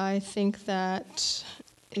 I think that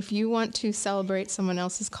if you want to celebrate someone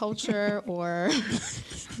else's culture or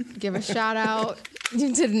give a shout out,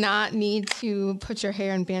 you did not need to put your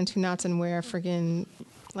hair in Bantu knots and wear friggin'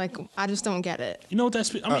 like I just don't get it. You know what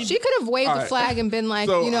that's? I mean, She could have waved All the right. flag and been like,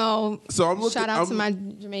 So, you know, so I'm looking- shout out to I'm- my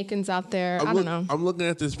Jamaicans out there. I don't know. I'm looking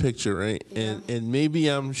at this picture, right? And maybe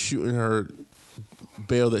I'm shooting her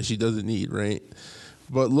bail that she doesn't need, right?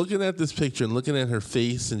 But looking at this picture and looking at her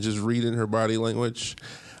face and just reading her body language,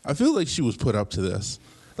 I feel like she was put up to this.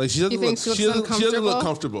 Like she doesn't You think look. she looks She doesn't look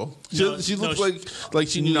uncomfortable? comfortable. She No, looks like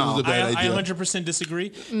she knew No. it was a bad I idea. 100%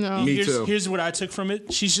 disagree. No. Me too. Here's what I took from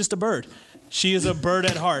it. She's just a bird. She is a bird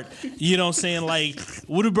at heart. You know what I'm saying? Like,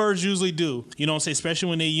 what do birds usually do? You know what I'm saying? Especially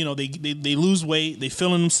when they, you know, they lose weight, they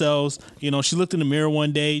feeling themselves. You know, she looked in the mirror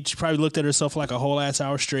one day. She probably looked at herself for like a whole ass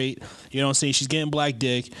hour straight. You know what I'm saying? She's getting black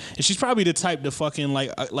dick. And she's probably the type to fucking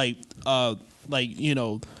you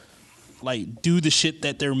know, like do the shit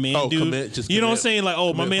that their man do. Commit, just you know what I'm commit. saying? Like,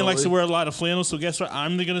 oh, my Commit man likes to fully. wear a lot of flannels, so guess what?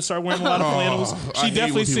 I'm gonna start wearing a lot of flannels. I She hate definitely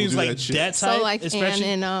when people seems do like that shit. that type. So like Anne especially,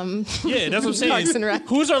 and yeah, that's what I'm Parks and saying. Rec.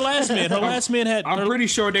 Who's her last man? Her last man had I'm her pretty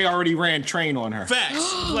sure they already ran train on her.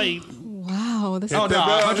 facts. Like, wow, this Oh is no,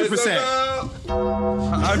 100%.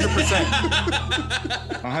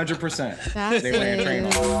 100%. that's They ran train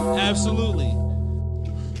on her. absolutely.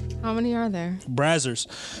 How many are there? Brazzers.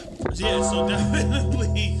 Yeah, so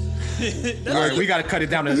definitely. All right, we got to cut it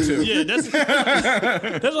down to 2. Yeah, that's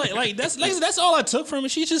that's all I took from it.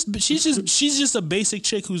 She's just a basic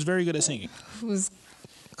chick who's very good at singing. Who's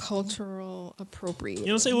cultural appropriate? You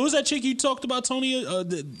know what I'm saying? What was that chick you talked about, Tony,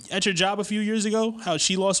 at your job a few years ago? How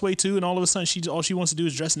she lost weight too, and all of a sudden all she wants to do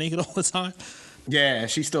is dress naked all the time. Yeah,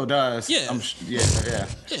 she still does. Yeah. Yeah. Yeah,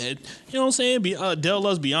 you know what I'm saying? Adele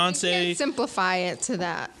loves You can't Beyonce, simplify it to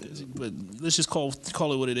that. but let's just call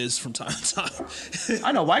it what it is from time to time.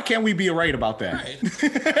 I know. Why can't we be right about that?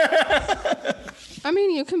 I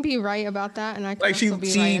mean, you can be right about that, and I can Like also be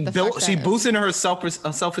right at the fact she that boosting her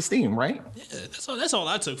self-esteem, right? Yeah, that's all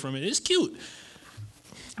I took from it. It's cute.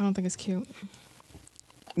 I don't think it's cute.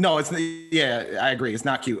 No, it's yeah. I agree. It's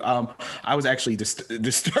not cute. I was actually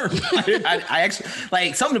disturbed. I actually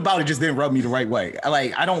like something about it just didn't rub me the right way.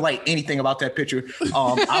 I don't like anything about that picture.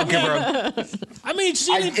 I'll give her. I mean,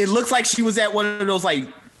 It looks like she was at one of those like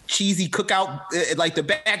cheesy cookout. Like the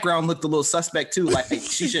background looked a little suspect too. Like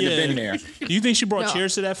she shouldn't have been there. Do you think she brought No.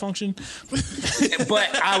 chairs to that function?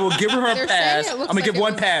 But I will give her a They're pass. saying it I'm looks gonna like give it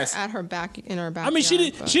one was pass. at her back in her back. I mean, she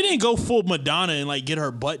didn't go full Madonna and like get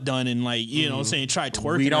her butt done and like you know what I'm saying try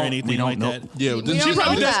twerking or anything like that. Yeah, We didn't don't she know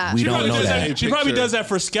probably does- that. We She don't probably know does that. She probably Picture. does that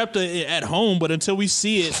for Skepta at home, but until we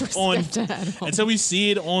see it on Skepta at home. until we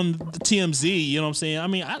see it on the TMZ, you know what I'm saying? I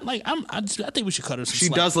mean, I think we should cut her some She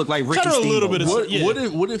slack. does look like Ricky cut her a little Steamboat. bit of What, yeah.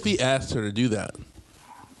 what if he asked her to do that?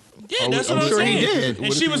 Yeah, that's I'm what I'm sure saying. he did. And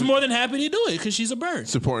What she if was he- more than happy to do it because she's a bird.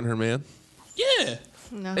 Supporting her man? Yeah.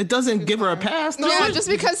 No. It doesn't give her a pass. No, Yeah, just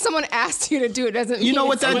because someone asked you to do it doesn't mean you know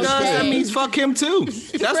what it's that does? okay. That means fuck him too.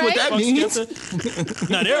 That's what Right? that Fuck means. Skepta.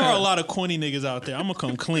 Now there are a lot of corny niggas out there. I'm gonna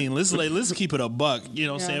come clean. Let's keep it a buck. You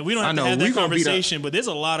know what I'm Yeah. saying? We don't I have know, to have we that gonna be the- conversation, but there's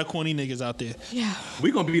a lot of corny niggas out there. Yeah.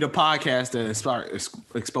 We're gonna be the podcast that start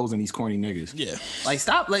exposing these corny niggas. Yeah. Like,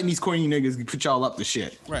 stop letting these corny niggas put y'all up to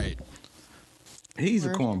shit. Right. He's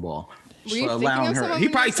Word. a cornball. Were you For thinking allowing of her. someone He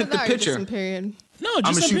when probably you said took the that, or just picture. in period? No,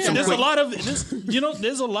 I'ma just shoot a some there's quick- a lot of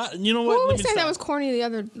there's a lot. You know what? Who Let was me saying that stop. was corny the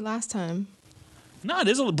other last time? Nah,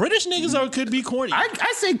 there's a British niggas could be corny. I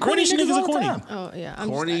say corny British niggas niggas all are the corny. time. Oh yeah, I'm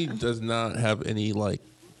Corny Just, does not have any like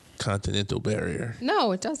continental barrier.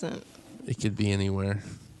 no, it doesn't. It could be anywhere.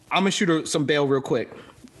 I'm gonna shoot her some bail real quick.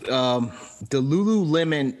 The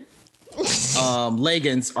Lululemon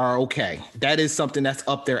leggings are okay. That is something that's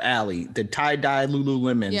up their alley. The tie-dye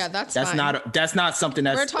Lululemons. Yeah, that's fine. not something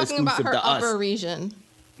that's We're talking about exclusive her to us. upper region.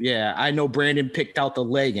 Yeah, I know Brandon picked out the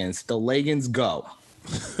leggings. The leggings go.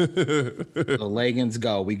 The leggings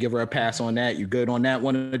go. We give her a pass on that. You good on that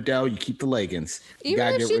one, Adele? You keep the leggings. You Even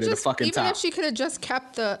gotta if get she rid of the just, fucking even top. if she could have just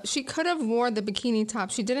kept she could have worn the bikini top.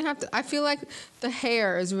 She didn't have to. I feel like the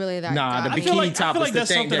hair is really that. Nah, the guy. I feel bikini like- I top feel is like the that's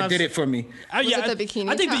thing something that I've- did it for me. Was it the bikini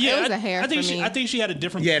I think top? that, yeah, It was the hair I think for she, me. I think she had a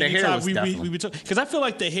different Yeah, the bikini hair top. was We definitely- because I feel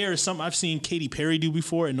like the hair is something I've seen Katy Perry do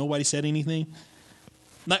before and nobody said anything.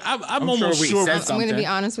 Like I'm sure almost we sure. said I'm going to something. be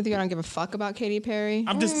honest with you. I don't give a fuck about Katy Perry.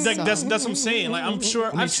 I'm just like, So- that's what I'm saying. Like I'm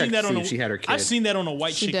sure me I've seen check that to on see a, if she had her I've kid. seen that on a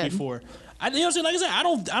white She chick did. before. You know what I'm saying? Like I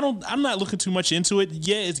said, I'm not looking too much into it.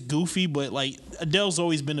 Yeah, it's goofy, but like Adele's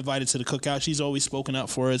always been invited to the cookout. She's always spoken up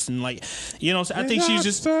for us, and like you know, I think she's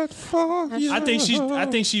just. I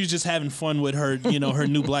think she was just having fun with her, you know, her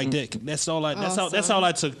new black dick. That's all I. That's all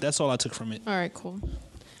I took. That's all I took from it. All right, cool.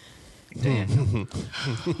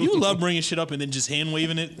 You love bringing shit up and then just hand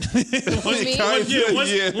waving it. Me?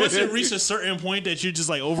 Once it reaches a certain point that you're just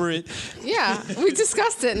like over it. Yeah, we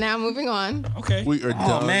discussed it. Now moving on. Okay. We are Oh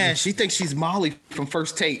done. man, she thinks she's Molly from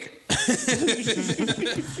First Take. I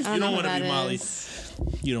You don't know who want to that be Molly. is.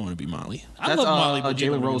 You don't want to be Molly. I That's, love Molly, but you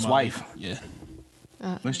Jalen don't wanna be Rose's Molly. wife. Yeah.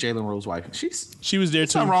 That's Jalen Rose's wife. She was there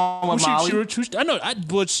too. nothing wrong with Molly. I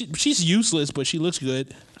know. She's useless, but she looks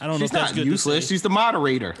good. I don't know She's if that's not good. useless. To say. She's the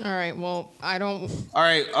moderator. All right. Well, I don't. All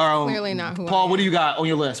right. Clearly not who I Paul, what am. do you got on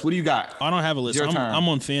your list? What do you got? I don't have a list. Your I'm turn.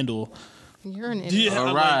 on FanDuel. You're an idiot. Yeah, All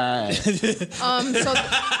I'm right. So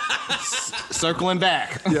Circling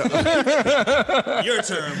back. Your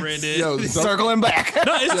turn, Brandon. Yo, Circling back.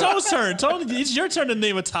 No, it's Tone's turn. Tone, it's your turn to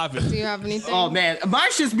name a topic. do you have anything? Oh man, mine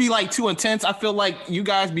just be like too intense. I feel like you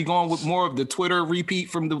guys be going with more of the Twitter repeat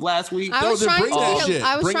from the last week. I was then trying bring to that be. shit.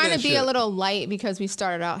 I was Bring trying that to be shit. a little light because we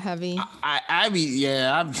started out heavy. I be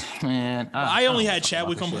yeah. I only had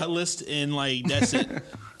Chadwick on my list, and like that's it.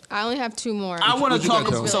 I only have two more. I want to you got,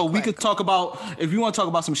 talk. Tone? So Really we could talk about if you want to talk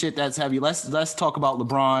about some shit that's heavy. Let's talk about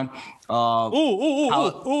LeBron.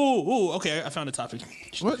 Ooh. Okay, I found a topic.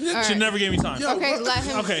 What? She right. never gave me time. Okay, let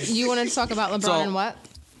him. Okay. You wanted to talk about LeBron So- and what?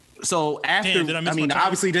 So after, Damn, did I miss my turn?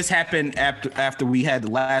 obviously this happened after we had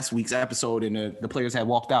last week's episode and the players had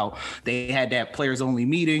walked out. They had that players only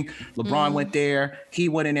meeting. LeBron went there. He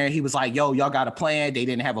went in there. He was like, "Yo, y'all got a plan." They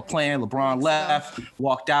didn't have a plan. LeBron left,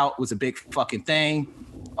 walked out. Was a big fucking thing.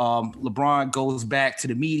 LeBron goes back to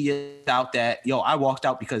the media out that, "Yo, I walked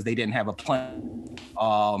out because they didn't have a plan."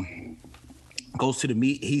 Goes to the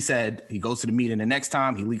meet. He said he goes to the meeting the next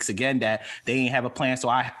time. He leaks again that they ain't have a plan. So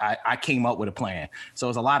I came up with a plan. So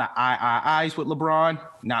it's a lot of I's with LeBron,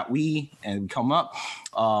 not we, and we come up.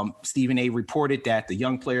 Stephen A. reported that the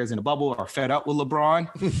young players in the bubble are fed up with LeBron.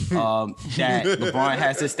 That LeBron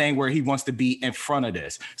has this thing where he wants to be in front of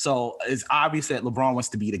this. So it's obvious that LeBron wants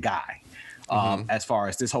to be the guy as far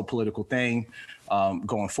as this whole political thing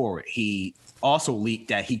going forward. He also leaked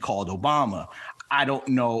that he called Obama. I don't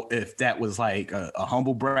know if that was like a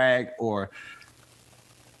humble brag or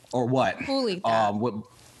what. Who leaked that? What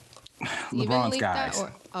Steven LeBron's leaked guys.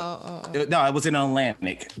 that, or No, it was in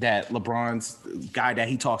Atlantic that LeBron's guy that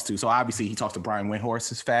he talks to. So obviously he talks to Brian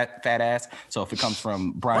Windhorst's fat ass. So if it comes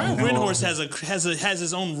from Brian Windhorst has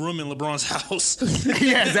his own room in LeBron's house.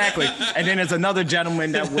 yeah, exactly. And then there's another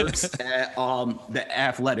gentleman that works at the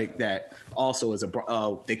Athletic that also is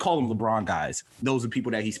they call them LeBron guys. Those are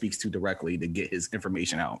people that he speaks to directly to get his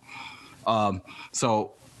information out.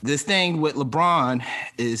 So this thing with LeBron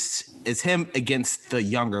is him against the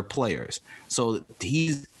younger players. So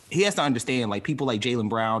he has to understand, like, people like Jaylen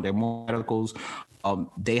Brown, they're more radicals.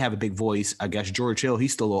 They have a big voice. I guess George Hill,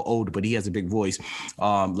 he's still a little old, but he has a big voice.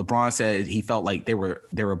 LeBron said he felt like they were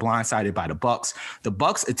blindsided by the Bucks. The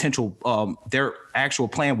Bucks' their actual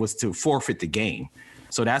plan was to forfeit the game.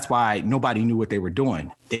 So that's why nobody knew what they were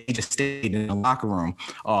doing. They just stayed in the locker room.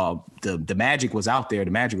 The Magic was out there.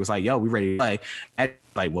 The Magic was like, "Yo, we ready to play."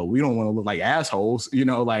 Like, well, we don't want to look like assholes,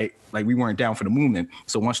 like we weren't down for the movement.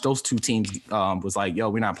 So once those two teams was like, "Yo,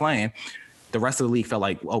 we're not playing," the rest of the league felt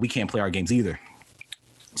like, "Oh, we can't play our games either."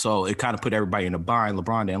 So it kind of put everybody in a bind.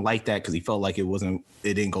 LeBron didn't like that because he felt like it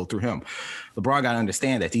didn't go through him. LeBron got to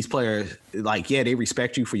understand that these players, like, yeah, they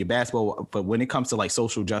respect you for your basketball, but when it comes to like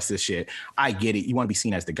social justice shit, I get it. You want to be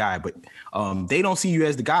seen as the guy, but they don't see you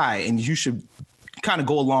as the guy, and you should kind of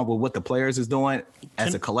go along with what the players is doing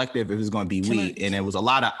as a collective. If it's going to be we, and there was a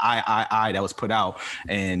lot of I that was put out,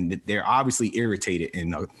 and they're obviously irritated.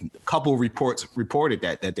 And a couple reports reported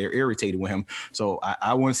that they're irritated with him. So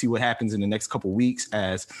I want to see what happens in the next couple weeks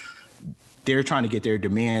as they're trying to get their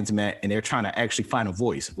demands met, and they're trying to actually find a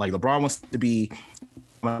voice. Like, LeBron wants to be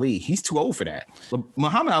Ali. He's too old for that.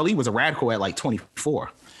 Muhammad Ali was a radical at like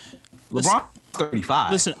 24. LeBron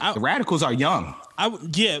 35. Listen, the radicals are young.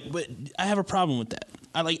 But I have a problem with that.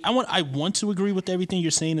 I want to agree with everything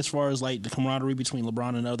you're saying as far as like the camaraderie between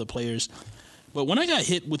LeBron and other players. But when I got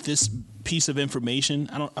hit with this piece of information,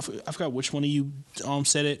 I forgot which one of you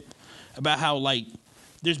said it, about how like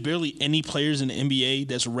there's barely any players in the NBA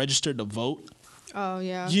that's registered to vote. oh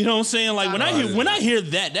yeah. You know what I'm saying? Like when I hear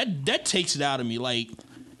that takes it out of me. Like,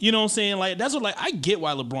 you know what I'm saying? Like, that's what, like, I get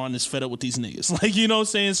why LeBron is fed up with these niggas. Like, you know what I'm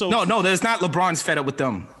saying? So No, there's not. LeBron's fed up with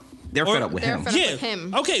them. They're fed up with they're him. fed up yeah, with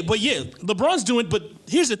him. okay, but yeah, LeBron's doing. But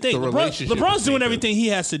here's the thing: The relationship LeBron's is doing sacred. everything he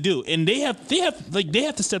has to do, and they have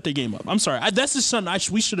to step their game up. I'm sorry, that's just something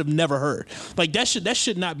we should have never heard. Like that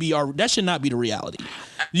should not be the reality.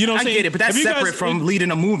 You know what I'm I saying? get it, but that's If you guys- separate from leading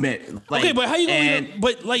a movement. Like, Okay, but how you gonna and- lead a-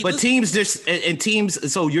 but, like, but listen- teams just and teams.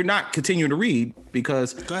 So you're not continuing to read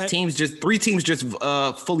because ahead. three teams just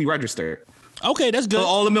fully registered. Okay, that's good. So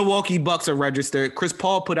all the Milwaukee Bucks are registered. Chris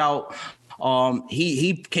Paul put out.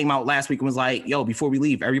 He came out last week and was like, "Yo, before we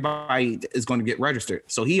leave, everybody is going to get registered."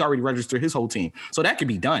 So he already registered his whole team. So that could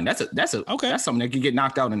be done. That's something that could get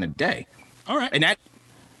knocked out in a day. All right, And that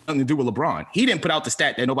nothing to do with LeBron. He didn't put out the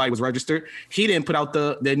stat that nobody was registered. He didn't put out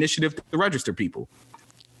the initiative to register people.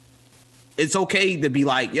 It's okay to be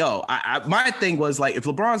like, yo, my thing was like, if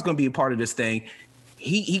LeBron's going to be a part of this thing,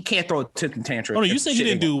 he can't throw a tantrum. Oh no, you said he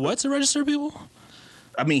didn't do what to register people?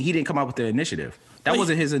 I mean, he didn't come out with the initiative. That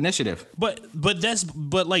wasn't his initiative. But that's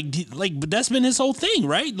been his whole thing,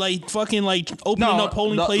 right? Like fucking like opening up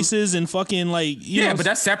polling places and fucking like yeah, but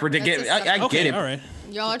that's separate. I get it. All right,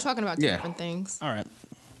 Y'all are talking about different things. all right.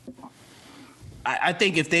 I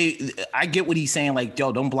think I get what he's saying. Like,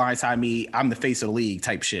 yo, don't blindside me. I'm the face of the league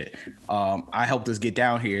type shit. I helped us get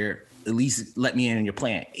down here. At least let me in your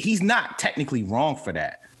plan. He's not technically wrong for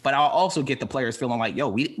that. But I'll also get the players feeling like, yo,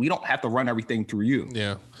 we don't have to run everything through you.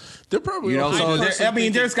 Yeah. They're probably,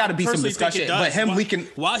 there's got to be some discussion. But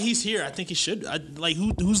while he's here, I think he should.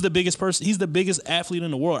 Who's the biggest person? He's the biggest athlete in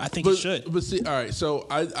the world. I think he should. But see, all right. So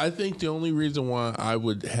I think the only reason why I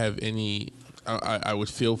would have I would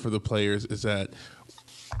feel for the players is that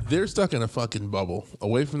they're stuck in a fucking bubble,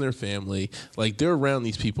 away from their family. Like, they're around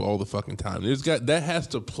these people all the fucking time. That has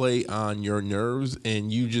to play on your nerves,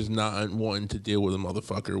 and you just not wanting to deal with a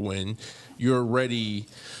motherfucker when you're ready.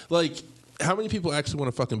 Like, how many people actually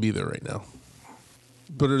want to fucking be there right now?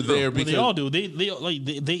 But are there because they all do.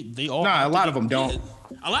 They all. Nah, a lot of them don't.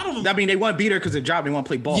 A lot of them. I mean, they want to be there because their job. They want to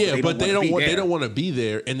play ball. Yeah, but they don't want to be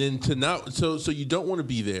there. And then so you don't want to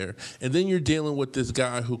be there. And then you're dealing with this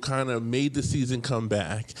guy who kind of made the season come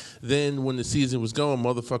back. Then when the season was going,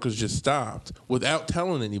 motherfuckers just stopped without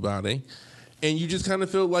telling anybody. And you just kind of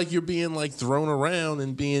feel like you're being like thrown around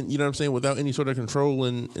and being, you know what I'm saying, without any sort of control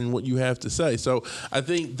in what you have to say. So I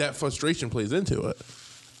think that frustration plays into it.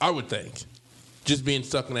 I would think. Just being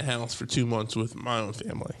stuck in a house for 2 months with my own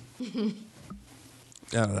family. I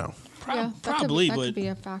don't know. Probably, that but could be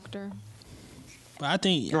a factor. But I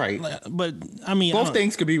think right. But I mean, both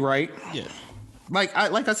things could be right. Yeah. Like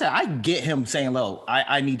I said, I get him saying, "Look,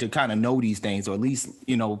 I need to kind of know these things, or at least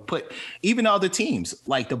put." Even the other teams,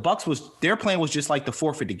 like the Bucks, their plan was just like to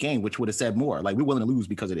forfeit the game, which would have said more. Like, we're willing to lose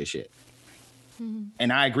because of this shit.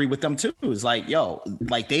 And I agree with them too. It's like, yo,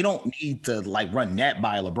 like they don't need to like run that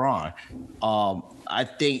by LeBron. I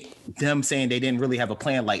think them saying they didn't really have a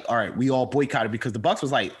plan, like, all right, we all boycotted because the Bucks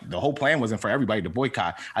was like, the whole plan wasn't for everybody to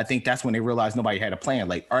boycott. I think that's when they realized nobody had a plan.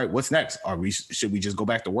 Like, all right, what's next? Should we just go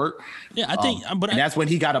back to work? Yeah, I think. That's when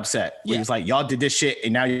he got upset. Yeah. He was like, y'all did this shit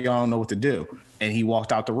and now y'all don't know what to do. And he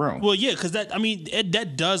walked out the room. Well, yeah, because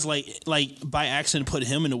that does like by accident put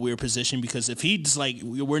him in a weird position, because if he's like,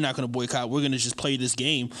 we're not going to boycott, we're going to just play this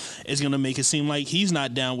game, it's going to make it seem like he's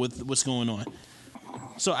not down with what's going on.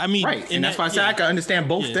 So I mean, right, and that's why I said I can understand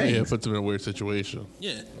both things. Yeah, it puts him in a weird situation.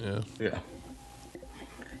 Yeah.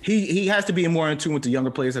 He has to be more in tune with the younger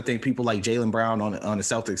players. I think people like Jaylen Brown on the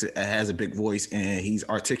Celtics has a big voice, and he's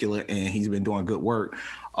articulate, and he's been doing good work.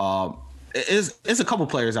 It's a couple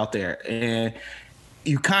players out there, and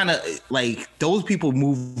you kind of like those people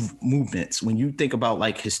move movements. When you think about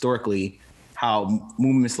like historically how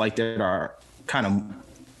movements like that are kind of,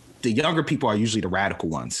 the younger people are usually the radical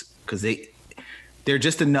ones, because they're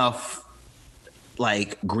just enough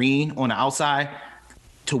like green on the outside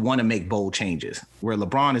to want to make bold changes, where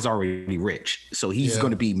LeBron is already rich. So he's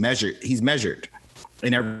going to be measured. He's measured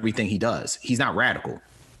in everything he does. He's not radical.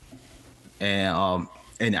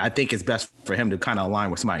 And I think it's best for him to kind of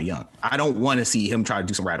align with somebody young. I don't want to see him try to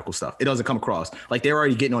do some radical stuff. It doesn't come across. Like, they're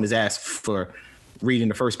already getting on his ass for reading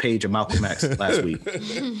the first page of Malcolm X last week.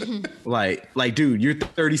 like, dude, you're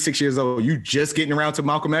 36 years old. You just getting around to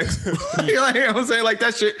Malcolm X? You know what I'm saying? Like,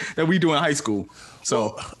 that shit that we do in high school.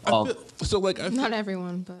 So, not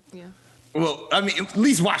everyone, but yeah. Well, I mean, at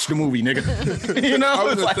least watch the movie, nigga. You know, I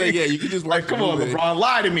was gonna say, yeah, you can just watch. Like, come on, LeBron,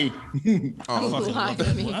 lie to me.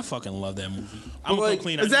 I fucking love that movie. I'm like,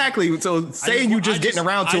 clean. Exactly. So saying you just getting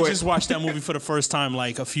around to it. I just watched that movie for the first time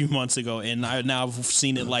like a few months ago, and I've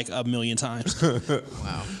seen it like a million times.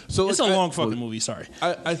 Wow. So it's a long fucking movie. Sorry.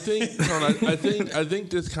 I think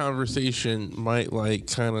this conversation might like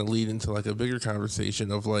kind of lead into like a bigger conversation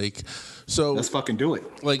of like, so let's fucking do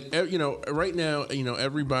it. Like, you know, right now, you know,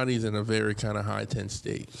 everybody's in a very kind of high tense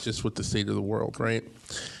state, just with the state of the world, right?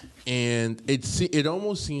 And it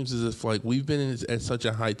almost seems as if like we've been at such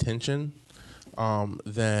a high tension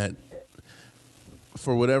that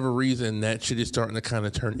for whatever reason that shit is starting to kind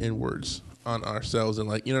of turn inwards on ourselves, and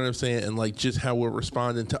like, you know what I'm saying, and like just how we're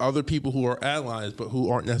responding to other people who are allies but who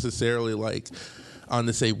aren't necessarily like on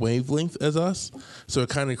the same wavelength as us. So it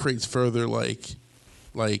kind of creates further like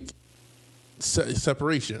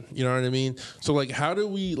separation, you know what I mean? So like how do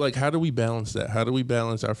we balance that? How do we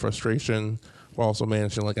balance our frustration while also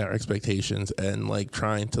managing like our expectations and like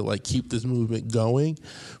trying to like keep this movement going,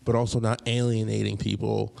 but also not alienating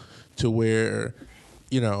people to where,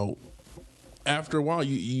 you know, after a while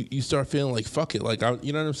you start feeling like fuck it, like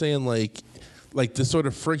you know what I'm saying, like this sort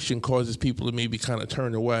of friction causes people to maybe kind of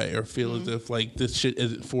turn away or feel as if like this shit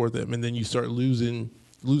isn't for them, and then you start losing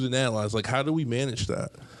allies. Like, how do we manage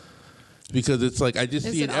that? because it's like I just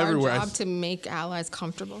Is see it it our everywhere. job to make allies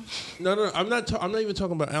comfortable? No, I'm not even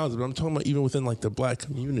talking about allies, but I'm talking about even within like the black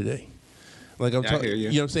community. Like I'm talking, you know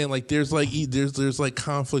what I'm saying? Like there's like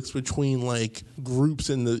conflicts between like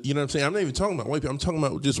groups in the, you know what I'm saying? I'm not even talking about white people. I'm talking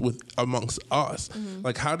about just with amongst us. Mm-hmm.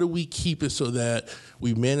 Like how do we keep it so that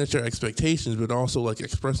we manage our expectations, but also like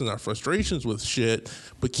expressing our frustrations with shit,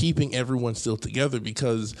 but keeping everyone still together?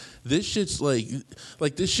 Because this shit's like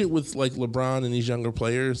this shit with like LeBron and these younger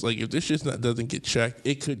players. Like if this shit doesn't get checked,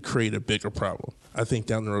 it could create a bigger problem, I think,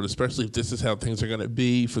 down the road, especially if this is how things are going to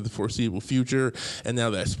be for the foreseeable future. And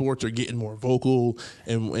now that sports are getting more vocal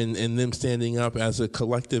and them standing up as a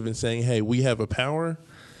collective and saying, hey, we have a power,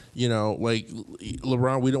 you know, like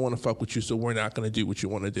LeBron, we don't want to fuck with you, so we're not going to do what you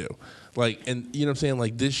want to do. Like, and you know what I'm saying?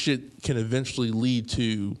 Like this shit can eventually lead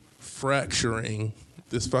to fracturing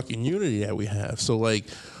this fucking unity that we have. So like,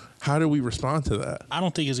 how do we respond to that? I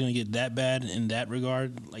don't think it's going to get that bad in that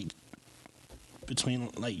regard. Like, between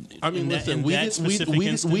like, I mean, listen,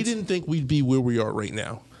 we didn't think we'd be where we are right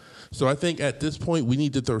now. So I think at this point we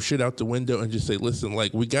need to throw shit out the window and just say, listen,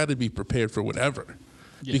 like we got to be prepared for whatever.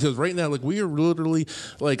 Yeah. Because right now, like we are literally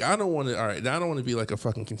like I don't want to be like a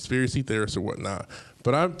fucking conspiracy theorist or whatnot.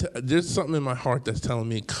 But there's something in my heart that's telling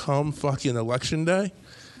me come fucking election day,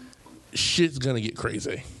 shit's gonna get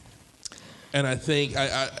crazy. And I think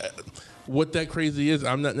I what that crazy is,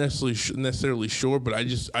 I'm not necessarily sure, but I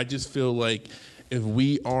just feel like if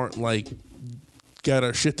we aren't like got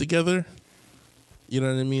our shit together, you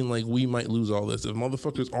know what I mean? Like we might lose all this if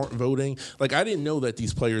motherfuckers aren't voting. Like I didn't know that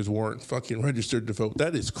these players weren't fucking registered to vote.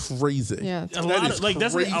 That is crazy. Yeah, a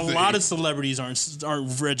lot of celebrities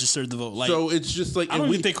aren't registered to vote. Like, so it's just like I don't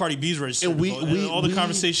even think Cardi B's registered. To vote. All the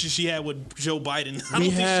conversations she had with Joe Biden. We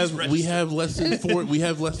have less than four. We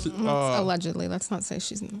have less than allegedly. Let's not say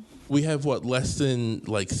she's. We have what, less than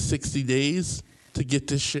like 60 days to get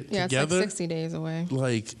this shit together. Yeah, it's like 60 days away.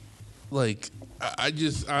 I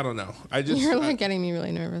don't know. You're getting me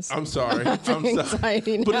really nervous. I'm sorry. I'm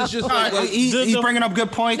sorry. But it's just he's bringing up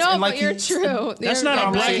good points. No, and like but you're true. That's not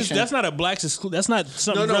a black. That's not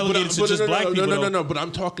something relegated to just black people. No. But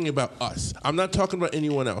I'm talking about us. I'm not talking about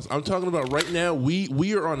anyone else. I'm talking about right now.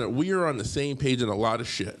 We are on the same page in a lot of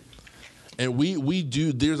shit, and we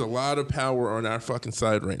do. There's a lot of power on our fucking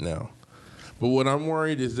side right now. But what I'm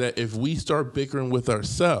worried is that if we start bickering with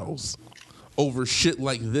ourselves over shit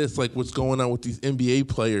like this, like what's going on with these NBA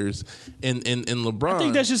players and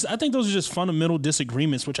LeBron. I think those are just fundamental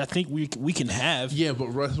disagreements, which I think we can have. Yeah, but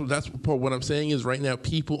Russell, that's what I'm saying is right now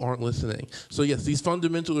people aren't listening. So yes, these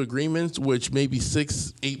fundamental agreements, which maybe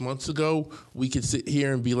 6-8 months ago we could sit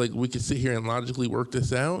here and be like, we could sit here and logically work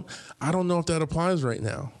this out. I don't know if that applies right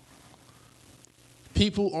now.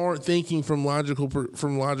 People aren't thinking from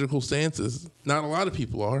logical stances. Not a lot of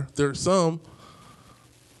people are. There are some.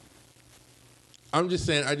 I'm just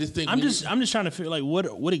saying. I'm just trying to figure like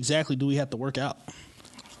what exactly do we have to work out?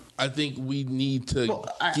 I think we need to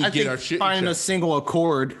get our shit. Finding a single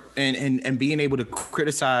accord and being able to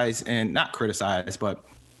criticize and not criticize, but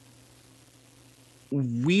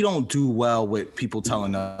we don't do well with people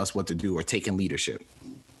telling us what to do or taking leadership.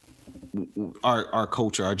 Our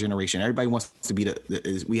culture, our generation, everybody wants to be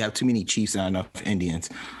we have too many chiefs and not enough Indians.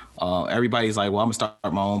 Everybody's like, well, I'm gonna start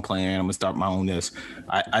my own plan. I'm gonna start my own this.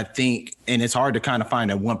 I think, and it's hard to kind of find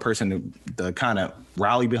that one person to kind of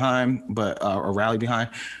rally behind,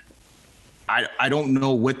 I don't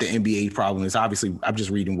know what the NBA problem is. Obviously, I'm just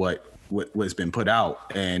reading what's been put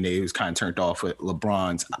out, and it was kind of turned off with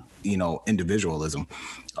LeBron's, individualism.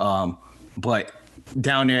 But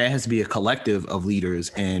down there, it has to be a collective of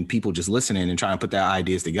leaders and people just listening and trying to put their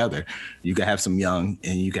ideas together. You can have some young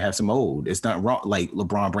and you can have some old. It's not wrong. Like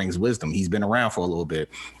LeBron brings wisdom. He's been around for a little bit.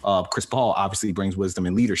 Chris Paul obviously brings wisdom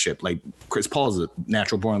and leadership. Like Chris Paul's a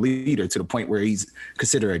natural born leader to the point where he's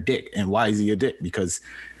considered a dick. And why is he a dick? Because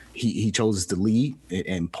he chose to lead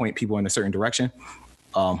and point people in a certain direction.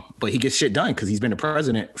 But he gets shit done because he's been the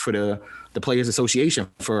president for the Players Association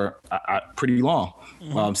for pretty long.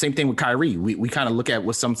 Mm-hmm. Same thing with Kyrie. We kind of look at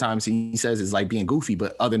what sometimes he says is like being goofy,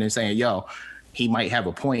 but other than saying, yo, he might have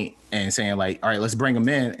a point and saying like, all right, let's bring him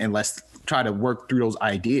in and let's try to work through those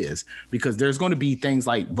ideas, because there's going to be things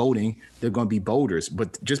like voting. They're going to be voters,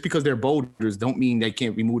 but just because they're voters don't mean they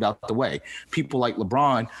can't be moved out the way. People like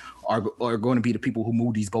LeBron are going to be the people who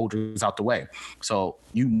move these voters out the way. So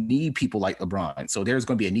you need people like LeBron. So there's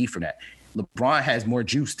going to be a need for that. LeBron has more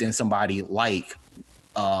juice than somebody like,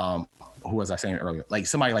 who was I saying earlier? Like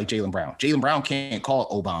somebody like Jaylen Brown. Jaylen Brown can't call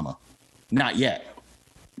Obama, not yet,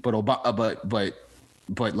 but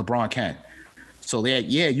LeBron can. So yeah,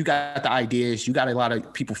 you got the ideas, you got a lot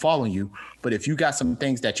of people following you, but if you got some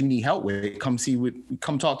things that you need help with, come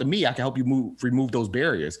talk to me. I can help you remove those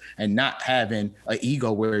barriers, and not having an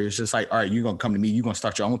ego where it's just like, all right, you're gonna come to me, you're gonna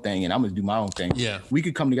start your own thing, and I'm gonna do my own thing. Yeah, we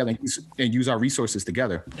could come together and use our resources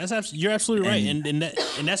together. You're absolutely right, and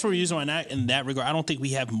that's what we're using in that regard. I don't think we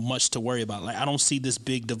have much to worry about. Like, I don't see this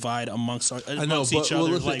big divide amongst each other.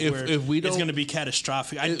 Listen, like, if we don't, it's going to be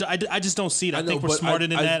catastrophic. I just don't see it. I think we're smarter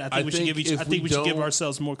than that. I think we should give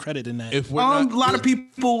ourselves more credit in that. If we're a lot of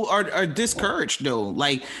people are discouraged though.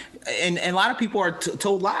 Like, and a lot of people are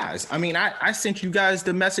told lies. I mean, I sent you guys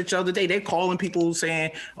the message the other day. They're calling people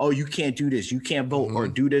saying, "Oh, you can't do this, you can't vote, or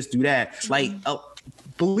do this, do that." Like,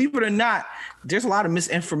 believe it or not, there's a lot of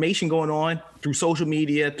misinformation going on through social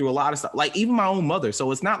media, through a lot of stuff. Like, even my own mother.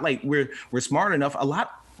 So it's not like we're smart enough. I want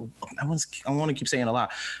to keep saying a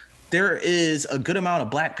lot. There is a good amount of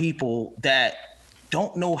Black people that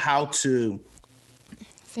don't know how to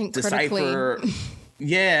think decipher. Critically.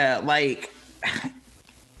 Yeah, like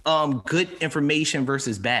good information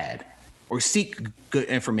versus bad, or seek good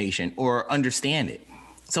information or understand it.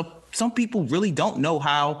 So some people really don't know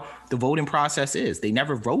how the voting process is. They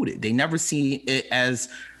never voted. They never see it as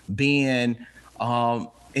being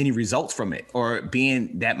any results from it or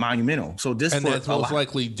being that monumental. So that's most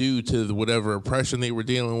likely due to whatever oppression they were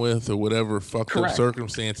dealing with or whatever fucked up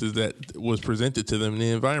circumstances that was presented to them in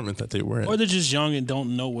the environment that they were in. Or they're just young and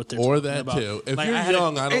don't know what they're talking about. Or that too. If you're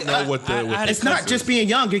young, I don't know what the it's not just being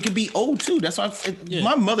young. It could be old too. That's why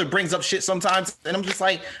my mother brings up shit sometimes and I'm just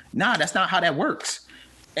like, nah, that's not how that works.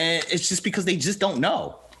 And it's just because they just don't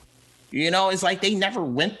know. You know, it's like they never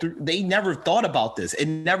thought about this. It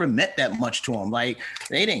never meant that much to them. Like,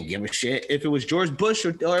 they didn't give a shit if it was George Bush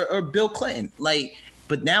or Bill Clinton. Like,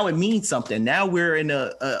 but now it means something. Now we're in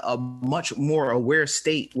a much more aware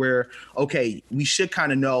state where, okay, we should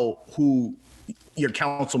kind of know who your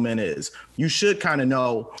councilman is. You should kind of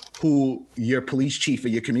know who your police chief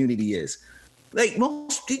of your community is. Like,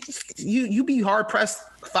 you'd be hard pressed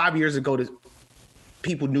 5 years ago to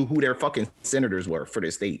people knew who their fucking senators were for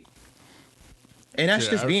their state. And that's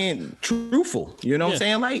just being truthful, you know what I'm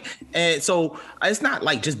saying? Like, and so it's not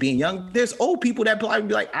like just being young. There's old people that probably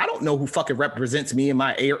be like, I don't know who fucking represents me in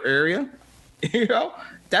my area. You know,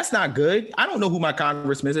 that's not good. I don't know who my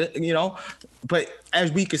congressman is, you know, but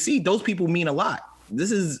as we can see, those people mean a lot.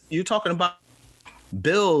 You're talking about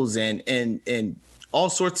bills and all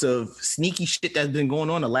sorts of sneaky shit that's been going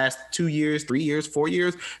on the last 2 years, 3 years, 4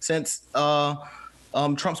 years since,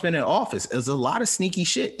 Trump's been in office. There's a lot of sneaky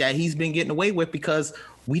shit that he's been getting away with because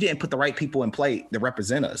we didn't put the right people in play to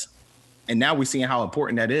represent us. And now we're seeing how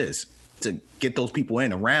important that is to get those people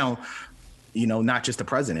in around, you know, not just the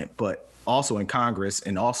president, but also in Congress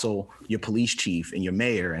and also your police chief and your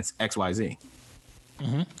mayor and XYZ.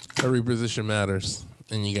 Mm-hmm. Every position matters,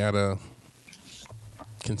 and you gotta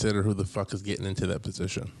consider who the fuck is getting into that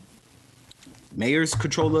position. Mayors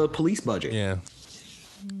control the police budget. Yeah.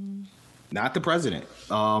 Not the president.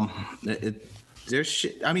 There's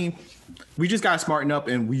shit. I mean, we just got to smarten up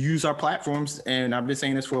and we use our platforms. And I've been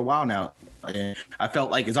saying this for a while now. And I felt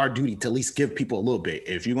like it's our duty to at least give people a little bit.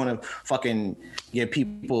 If you're going to fucking give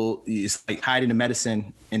people, it's like hiding the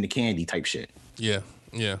medicine in the candy type shit. Yeah.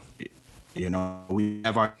 Yeah. You know, we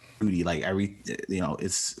have our duty. Like,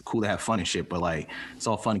 it's cool to have fun and shit, but like, it's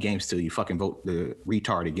all fun and games till you fucking vote the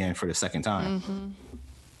retard again for the second time. Mm-hmm.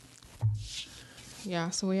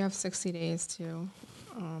 Yeah, so we have 60 days to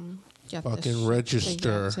get fucking this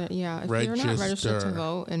register. If you're not registered to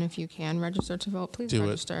vote, and if you can register to vote, please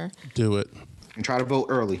register. Do it. And try to vote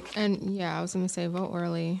early. And yeah, I was going to say vote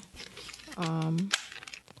early.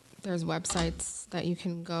 There's websites that you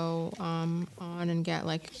can go on and get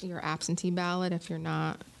like your absentee ballot if you're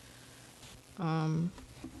not in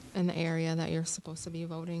the area that you're supposed to be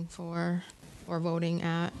voting for or voting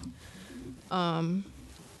at.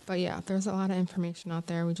 But yeah, there's a lot of information out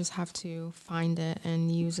there. We just have to find it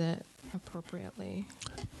and use it appropriately.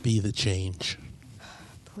 Be the change.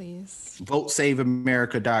 Please.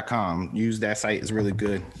 VoteSaveAmerica.com. Use that site. It's really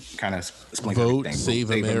good. Kind of explains everything.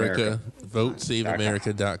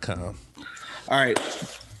 VoteSaveAmerica.com. All right.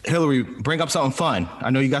 Hillary, bring up something fun. I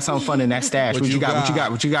know you got something fun in that stash. What you got?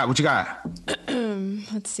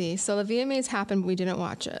 Let's see. So the VMAs happened, but we didn't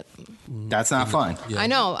watch it. That's not fun. Yeah. I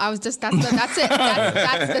know. That's it. That's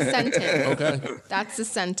the sentence. Okay. That's the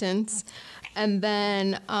sentence. And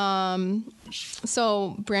then,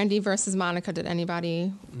 so Brandy versus Monica. Did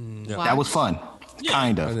anybody watch? That was fun. Yeah.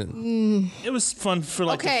 Kinda. It was fun for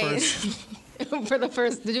like the first. For the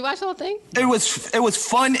first, did you watch the whole thing? It was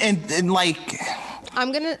fun and like.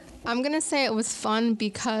 I'm gonna say it was fun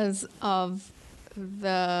because of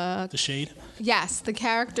the shade. yes, the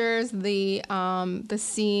characters, the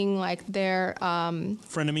seeing like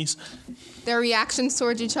Frenemies. their reactions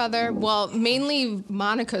towards each other. Well, mainly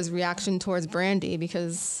Monica's reaction towards Brandy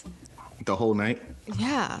because The whole night.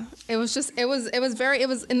 yeah, it was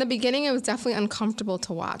in the beginning it was definitely uncomfortable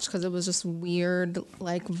to watch because it was just weird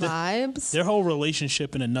like vibes. Their whole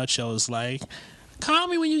relationship in a nutshell is like, call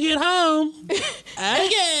me when you get home.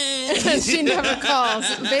 Again. She never calls,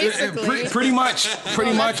 basically. Pretty much.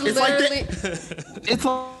 That's It's like literally- it's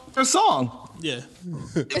like a song Yeah.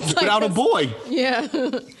 it's like without a this- boy. Yeah.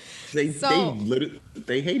 They literally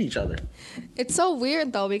they hate each other. It's so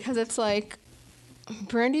weird though because it's like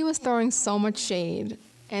Brandy was throwing so much shade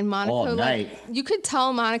and Monica All like night. you could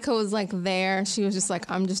tell Monica was like there. She was just like,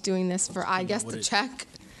 I'm just doing this for I guess to check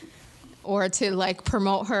or to like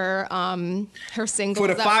promote her singles. For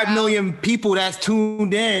the that were 5 out. million people that's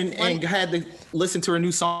tuned in and had to listen to her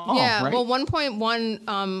new song. Yeah, right? well 1.1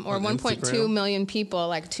 or On 1.2 Instagram? million people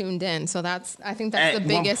like tuned in. So I think that's at the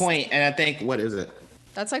biggest one point, and I think what is it?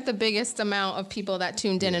 that's like the biggest amount of people that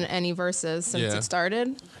tuned in any verses since Yeah. it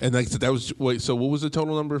started. And like that was so what was the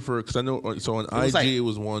total number for? Because I know so on was IG like- it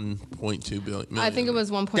was 1.2 billion. I think it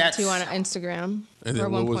was 1.2 That's- on Instagram. And or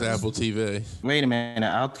then what was 1.2. Apple TV? Wait a minute,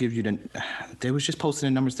 I'll give you the. They was just posting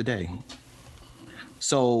the numbers today.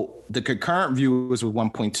 So the concurrent viewers were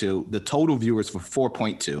 1.2. The total viewers were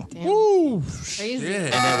 4.2. Woo! Crazy.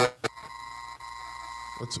 Yeah.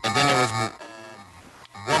 And then there was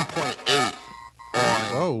 1.8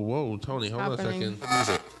 on Whoa, Tony, hold on a Happening. second.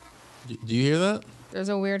 music. Do you hear that? There's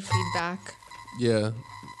a weird feedback. Yeah,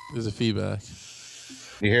 there's a feedback.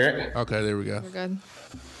 You hear it? Okay, there we go. We're good.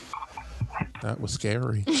 That was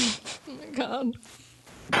scary. Oh my god.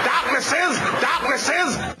 Darknesses!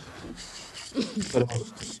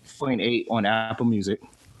 0.8 on Apple Music.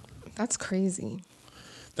 That's crazy.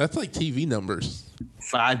 That's like TV numbers.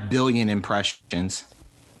 5 billion impressions.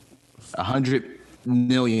 100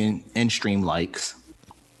 million in-stream likes.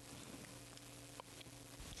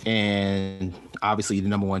 And obviously the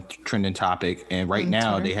number one trending topic. And right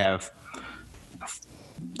now Twitter. they have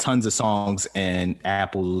tons of songs in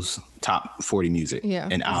Apple's top 40 music Yeah.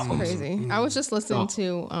 and it's albums. crazy. I was just listening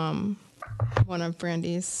to one of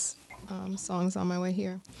Brandy's songs on my way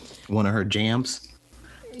here. One of her jams.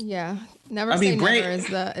 Yeah. Never I Say mean, Never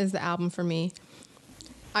is the album for me.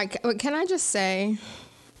 Can I just say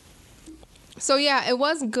so yeah, it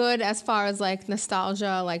was good as far as like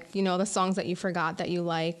nostalgia, like, you know, the songs that you forgot that you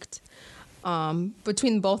liked.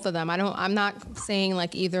 Between both of them, I'm not saying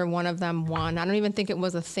like either one of them won. I don't even think it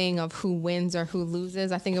was a thing of who wins or who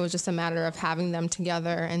loses. I think it was just a matter of having them together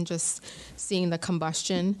and just seeing the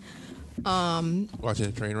combustion. Watching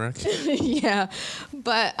a train wreck. Yeah,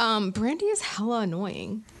 but Brandy is hella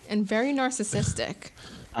annoying and very narcissistic.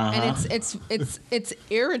 And it's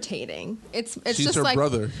irritating. It's She's just her like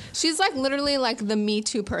brother. She's like literally like the Me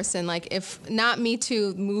Too person. Like if not Me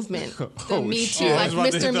Too movement, the Oh, Me shit. Too, I like was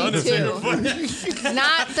about to Mr. hit the Me Too,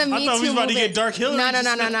 not the Me Too. thought we was about to movement. get Dark Hillary.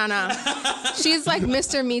 No. She's like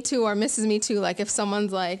Mr. Me Too or Mrs. Me Too. Like if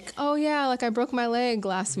someone's like, oh yeah, like I broke my leg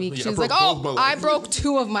last week. Yeah, I She's broke like, both oh, my I legs." broke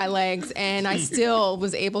 2 of my legs and I still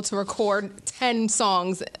was able to record 10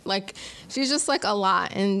 songs. Like she's just like a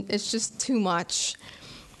lot and it's just too much.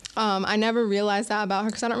 I never realized that about her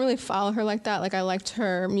because I don't really follow her like that. Like I liked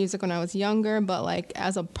her music when I was younger, but like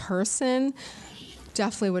as a person,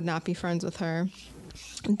 definitely would not be friends with her.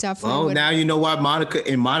 Definitely. Oh, would. now you know why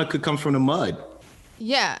Monica comes from the mud.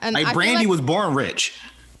 Yeah, and Like I feel Brandy like- was born rich.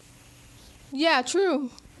 Yeah, true.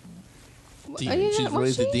 She's was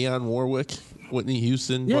raised to she? Dionne Warwick, Whitney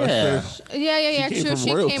Houston. Yeah. Buster. Yeah. She came True. from She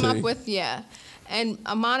came royalty. up with and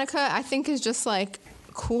Monica I think is just like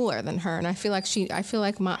cooler than her, and I feel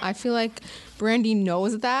like Brandy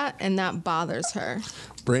knows that, and that bothers her.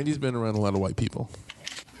 Brandy's been around a lot of white people.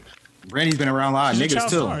 Brandy's been around a lot of She's a niggas child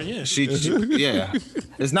too. star, yeah. She yeah.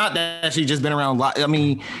 It's not that she just been around a lot. I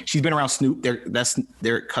mean, she's been around Snoop.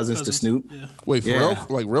 They're cousins to Snoop. Yeah. Wait, for Yeah. real?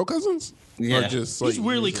 Like real cousins? Yeah. Or just like He's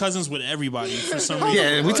weirdly cousins with everybody for some reason.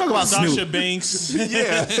 Yeah, we talk about Sasha Snoop. Banks.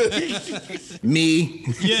 Me.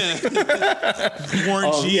 Yeah. Warren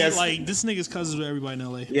Oh, G. yes. Like, this nigga's cousins with everybody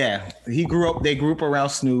in LA. Yeah, they grew up around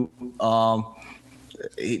Snoop.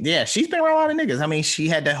 Yeah, she's been around a lot of niggas. I mean, she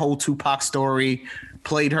had that whole Tupac story,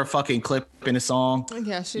 played her fucking clip in a song.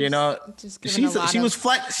 Yeah, she you was know, just giving a lot she of- was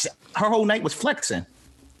flex. Her whole night was flexing.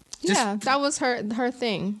 Yeah, that was her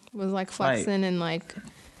thing. Was like flexing and like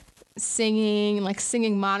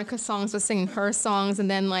singing Monica songs, but singing her songs, and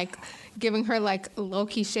then like giving her like low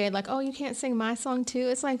key shade, like, oh, you can't sing my song too.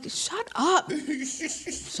 It's like, shut up,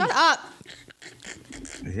 shut up.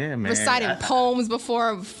 Yeah, man. reciting poems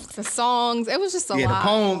before the songs. It was just a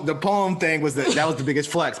lot. The poem thing was that was the biggest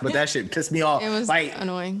flex, but that shit pissed me off. It was like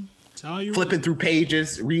annoying. flipping through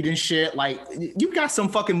pages, reading shit. Like, you got some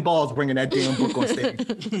fucking balls bringing that damn book on stage.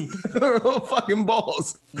 Fucking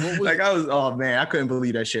balls. Like, oh man, I couldn't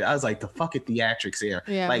believe that shit. I was like, the fucking theatrics here.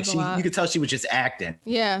 Yeah, like you could tell she was just acting.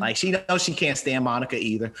 Yeah. Like, she knows she can't stand Monica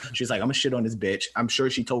either. She's like, I'm gonna shit on this bitch. I'm sure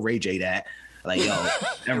she told Ray J that. Like, yo,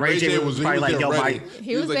 and Ray J was probably like, yo, Mike.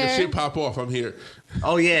 He was like, there. the shit pop off. I'm here.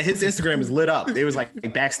 Oh yeah, his Instagram is lit up. It was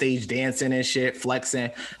like backstage dancing and shit,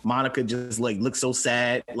 flexing. Monica just like looked so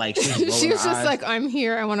sad, like she was just like, "I'm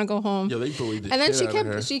here. I want to go home." Yeah, they believed it. And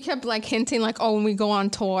then she kept like hinting like, "Oh, when we go on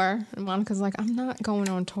tour," and Monica's like, "I'm not going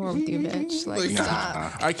on tour with you, bitch. Like,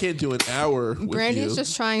 stop." I can't do an hour with Brandy's you.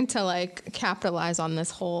 just trying to like capitalize on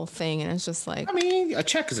this whole thing, and it's just like, I mean, a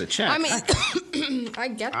check is a check. I mean, I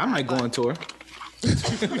get that. I might go on tour.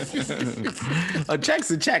 A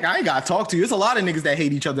check's a check. I ain't gotta talk to you. There's a lot of niggas that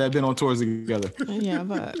hate each other that have been on tours together. Yeah,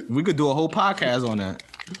 but We could do a whole podcast on that.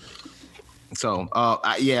 So,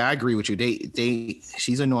 yeah, I agree with you.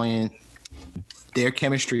 She's annoying. Their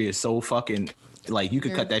chemistry is so fucking like you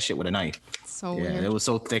could cut that shit with a knife. so Yeah, weird. it was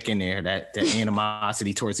so thick in there that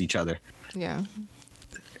animosity towards each other. Yeah.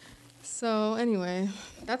 So anyway,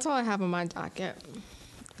 that's all I have on my docket.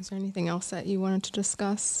 Is there anything else that you wanted to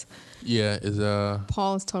discuss? Yeah,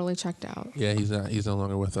 Paul is totally checked out. yeah, he's no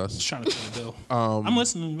longer with us. Trying to pay the bill. I'm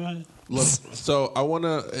listening. Go ahead. Look, so I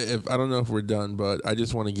don't know if we're done, but I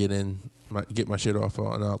just want to get my shit off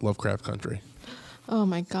on Lovecraft Country. Oh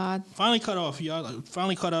my God. Finally cut off, y'all.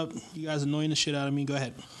 Finally caught up. You guys annoying the shit out of me. Go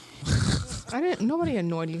ahead. Nobody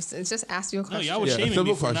annoyed you. It's just asked you a No, question. y'all was shaming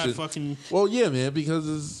simple me for not question. fucking. Well, yeah, man, because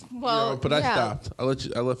it's Well, but I yeah. stopped. I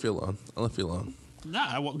left you alone.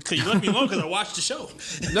 Nah, because you left me alone because I watched the show.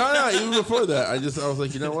 No, even before that, I was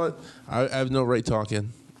like, you know what? I have no right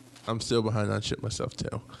talking. I'm still behind on shit myself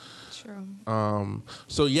too. True.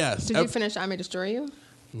 So yes, Did you finish I May Destroy You?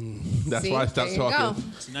 that's See? why I stopped There you talking.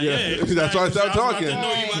 go. Nah, Yeah, that's why I stopped talking. I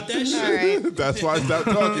know you about that shit. All right. That's why I stopped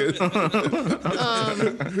talking.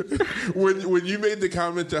 When you made the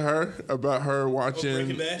comment to her about her watching,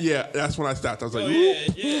 Breaking Bad? yeah, that's when I stopped. I was like,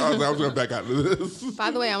 yeah. I was going to back out of this.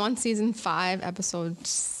 By the way, I'm on season 5, episode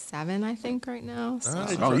 7, I think, right now. So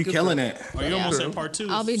Oh, you killing it. Are you almost at part 2?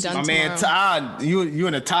 I'll be done My tomorrow. man Todd, you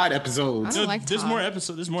in a Todd episode. I don't like There's Todd. more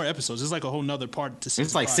episodes. There's more episodes. There's like a whole nother part to season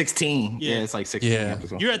It's like 5. 16. Yeah, it's like 16 Yeah.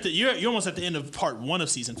 episodes. You're almost at the end of part 1 of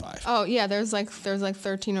season 5. Oh yeah, there's like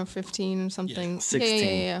 13 or 15 or something. Yeah,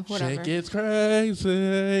 16. Yeah, whatever. Shit gets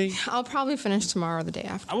crazy. I'll probably finish tomorrow or the day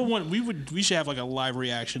after. We should have like a live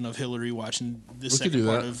reaction of Hillary watching the could second do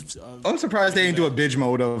part that. of I'm surprised they didn't do a binge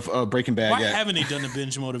mode of Breaking Bad Why yet. haven't they done the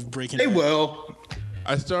binge mode of Breaking They Bad? will.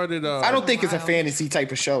 I started. I don't think it's a Wild. fantasy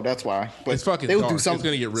type of show. That's why. But It's fucking they'll dark. do It's something.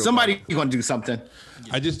 gonna get real Somebody gonna do something.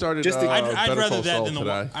 I just started. Just to- I'd Better rather Call that Saul than the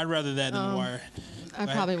today. I'd rather that than the Wire. I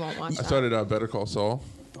probably won't watch I that. started Better Call Saul.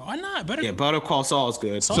 Why not? Better. Yeah, Better Call Saul is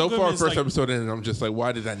good. Saul So far, Goodman's first like- episode in, and I'm just like,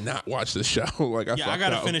 why did I not watch this show? Like, I Yeah, I fucked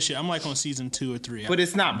gotta up. finish it. I'm like on season 2 or 3. But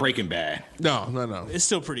it's not Breaking Bad. No. It's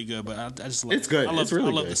still pretty good, but I just love It's good. I love, It's really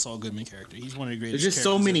I love good. the Saul Goodman character. He's one of the There's greatest. just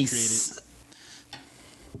so many, characters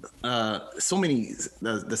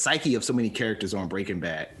the psyche of so many characters on Breaking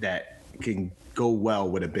Bad that can go well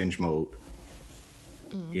with a binge mode.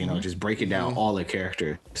 You know, just breaking down all the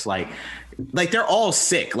characters. It's like they're all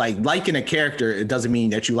sick. Like liking a character, it doesn't mean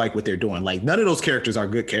that you like what they're doing. Like none of those characters are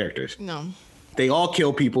good characters. No, They all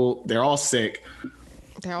kill people. They're all sick.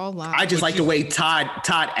 they're all loud. I just like the way Todd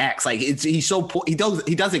acts. Like he's so he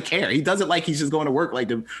doesn't care. He doesn't like he's just going to work like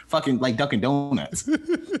the fucking like Dunkin' Donuts.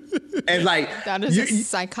 And like that is a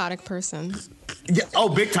psychotic person. yeah, oh,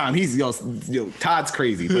 big time. He's Todd's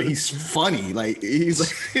crazy, but he's funny. Like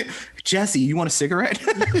he's like Jesse, you want a cigarette?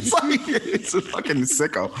 it's a fucking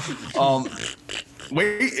sicko.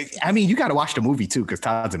 Wait, I mean, you got to watch the movie too because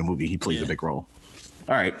Todd's in the movie. He plays a big role.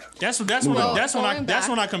 All right. That's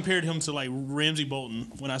when I compared him to like Ramsey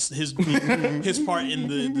Bolton when his part in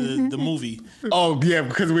the movie. Oh yeah,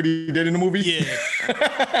 because what he did in the movie.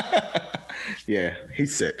 Yeah, Yeah,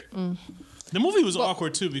 he's sick. the movie was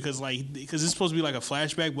awkward too because it's supposed to be like a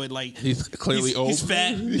flashback, but like He's clearly old. He's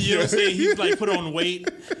fat. You know what I'm saying? He's like put on weight.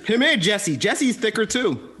 Him and Jesse. Jesse's thicker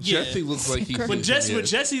too. Yeah. Jesse looks like he's. But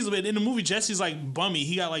Jesse's in the movie. Jesse's like bummy.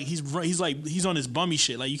 He got like he's on his bummy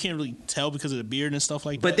shit. Like you can't really tell because of the beard and stuff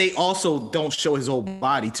like that. But they also don't show his whole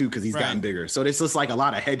body too because he's Right. gotten bigger. So this looks like a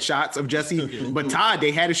lot of headshots of Jesse. But Todd,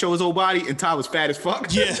 they had to show his whole body, and Todd was fat as fuck.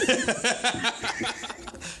 yeah,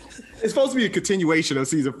 It's supposed to be a continuation of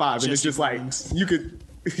season 5, and it's Jesse just like Williams. you could,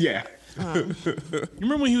 yeah. you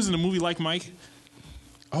remember when he was in the movie Like Mike?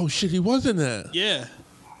 Oh shit, he was in that. Yeah,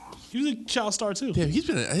 He was a child star too. Yeah,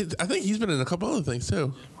 I think he's been in a couple other things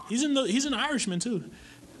too. He's an Irishman too.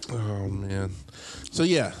 Oh man. So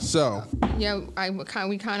yeah. So Yeah,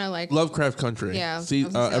 we kind of like Lovecraft Country. Yeah, See, I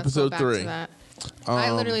was gonna go episode back to 3. that.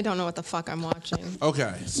 I literally don't know what the fuck I'm watching.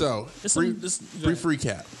 Okay, so This- brief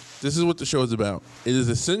recap. This is what the show is about. It is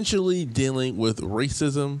essentially dealing with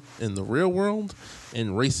racism in the real world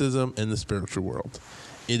and racism in the spiritual world.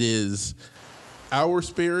 It is our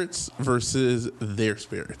spirits versus their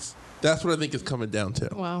spirits. That's what I think it's coming down to.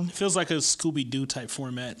 Wow. It feels like a Scooby Doo type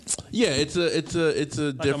format. Yeah, it's a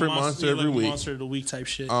Like different monster every like week. Monster of the week type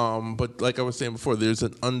shit. But like I was saying before, there's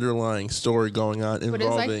an underlying story going on But it's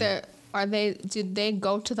involving. like did they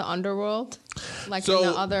go to the underworld? Like So- in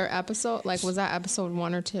the other episode? Like was that episode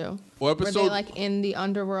 1 or 2? Well, Were they episode- like in the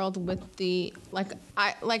underworld with the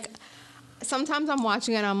sometimes I'm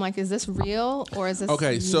watching it and I'm like, is this real or is this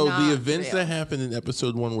Okay, so not the events real? that happened in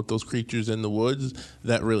episode 1 with those creatures in the woods,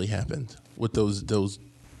 that really happened with those.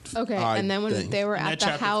 Okay, eye and then when things. they were And at that the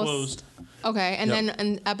chapter house. closed. Okay, and Yep. then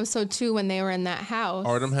in episode 2 when they were in that house.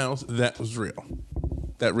 Artem House, that was real.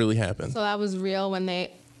 That really happened. So that was real when His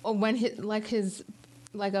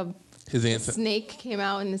a answer. snake came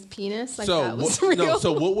out in his penis. Like So that was what, real. no,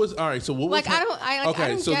 so what was all right? So what was Like, I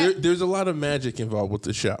don't so get- there's a lot of magic involved with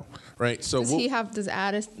the show, right? So does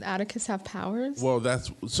Atticus have powers? well,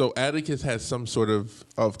 that's so Atticus has some sort of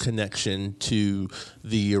connection to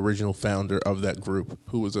the original founder of that group,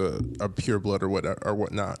 who was a pureblood or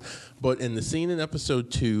whatnot. But in the scene in episode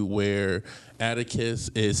 2 where Atticus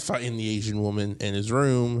is fighting the Asian woman in his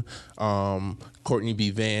room, Courtney B.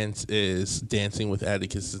 Vance is dancing with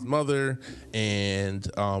Atticus's mother, and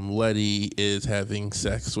Letty is having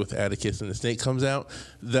sex with Atticus, and the snake comes out.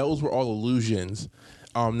 Those were all illusions.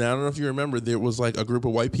 Now I don't know if you remember, there was like a group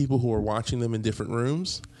of white people who were watching them in different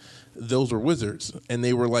rooms. Those were wizards, and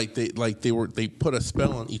they were they put a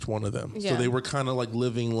spell on each one of them. So Yeah. they were kind of like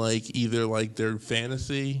living like either like their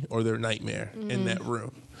fantasy or their nightmare in that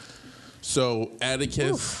room. So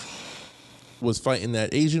Atticus was fighting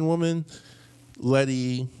that Asian woman.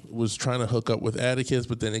 Letty was trying to hook up with Atticus,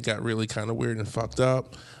 but then it got really kind of weird and fucked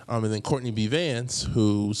up. And then Courtney B. Vance,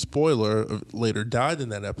 who, spoiler, later died in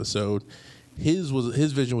that episode, his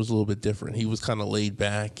vision was a little bit different. He was kind of laid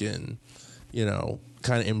back and,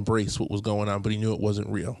 kind of embraced what was going on, but he knew it wasn't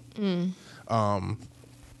real.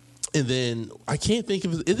 And then I can't think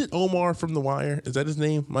of is it Omar from The Wire? Is that his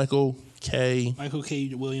name? Michael K.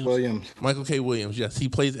 Williams. Michael K. Williams, yes. He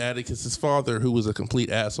plays Atticus's father, who was a complete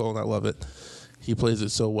asshole, and I love it. He plays it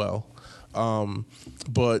so well.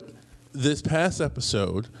 But this past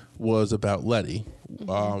episode was about Letty,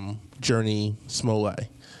 Journey Smollett,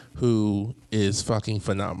 who is fucking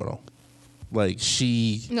phenomenal. Like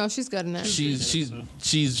No, she's good in it.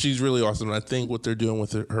 she's really awesome. And I think what they're doing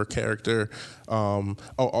with her character.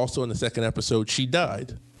 Also in the second episode, she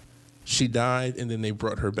died. She died, and then they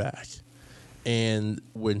brought her back. And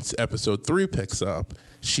when episode 3 picks up,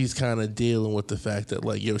 she's kind of dealing with the fact that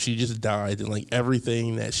like, she just died, and like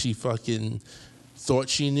everything that she fucking thought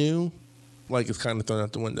she knew, like it's kind of thrown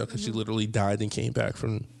out the window because she literally died and came back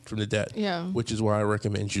from the dead. Yeah. Which is why I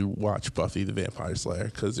recommend you watch Buffy the Vampire Slayer,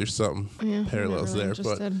 because there's some parallels really there.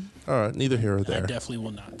 But interested. all right, neither here or I there. definitely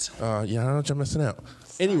will not. I don't know what you're missing out.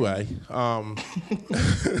 Anyway,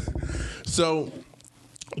 so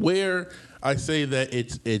where I say that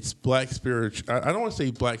it's black I don't want to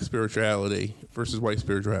say black spirituality versus white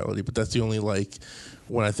spirituality, but that's the only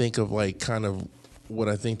when I think of kind of what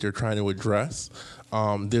I think they're trying to address.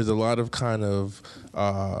 There's a lot of kind of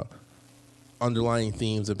underlying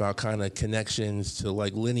themes about kind of connections to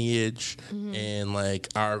lineage and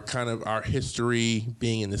our history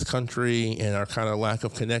being in this country and our kind of lack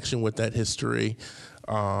of connection with that history.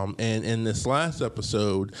 And in this last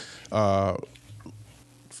episode,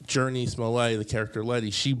 Journey Smollett, the character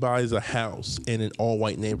Letty, she buys a house in an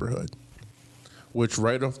all-white neighborhood, which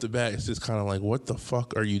right off the bat is just kind of like, what the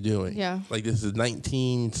fuck are you doing? Yeah. Like, this is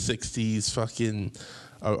 1960s fucking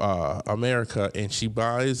America, and she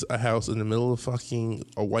buys a house in the middle of fucking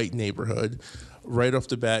a white neighborhood. Right off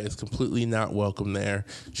the bat, is completely not welcome there.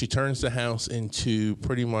 She turns the house into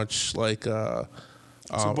pretty much like a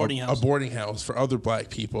boarding house for other black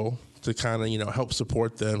people to kind of help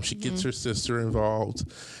support them. She gets her sister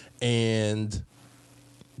involved, and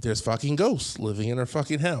there's fucking ghosts living in her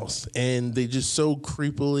fucking house, and they just so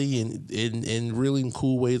creepily and in really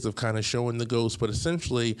cool ways of kind of showing the ghosts. But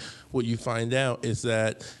essentially, what you find out is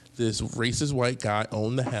that this racist white guy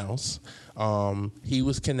owned the house. He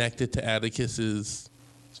was connected to Atticus's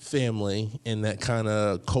family and that kind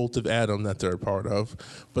of cult of Adam that they're a part of.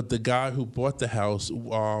 But the guy who bought the house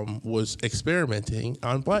was experimenting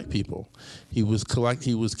on black people. He was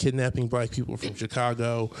kidnapping black people from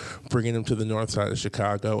Chicago, bringing them to the north side of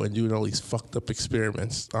Chicago, and doing all these fucked up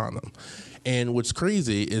experiments on them. And what's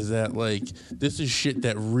crazy is that, like, this is shit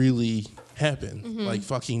that really happened. Mm-hmm. Like,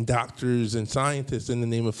 fucking doctors and scientists in the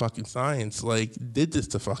name of fucking science, like, did this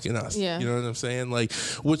to fucking us. Yeah. You know what I'm saying? Like,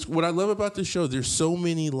 what I love about this show, there's so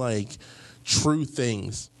many, like, true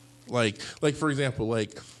things. Like for example,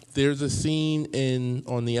 like, there's a scene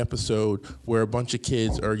on the episode where a bunch of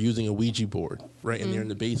kids are using a Ouija board, right? And they're in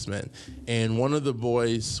the basement. And one of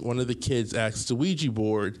the kids asks the Ouija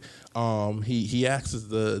board, he asks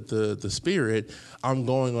the spirit, I'm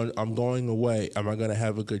going away. Am I going to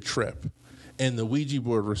have a good trip? And the Ouija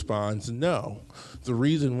board responds, no. The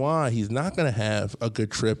reason why he's not going to have a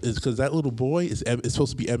good trip is because that little boy is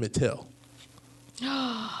supposed to be Emmett Till.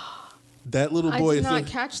 That little boy I did not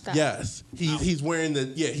catch that. Yes, he's wearing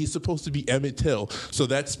he's supposed to be Emmett Till. So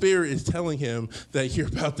that spirit is telling him that you're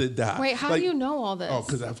about to die. Wait, how do you know all this? Oh,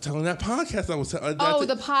 because I was telling that podcast.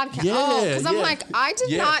 The podcast. Yeah, because I'm yeah. like, I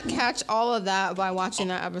did Yeah. not catch all of that by watching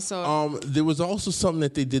that episode. There was also something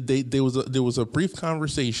that they did. There was a brief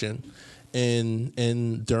conversation,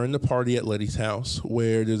 and during the party at Letty's house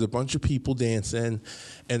where there's a bunch of people dancing,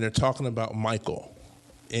 and they're talking about Michael.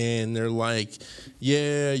 And they're like,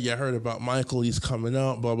 yeah, you heard about Michael. He's coming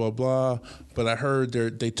up, blah, blah, blah. But I heard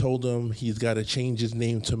they told him he's got to change his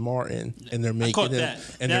name to Martin. And they're making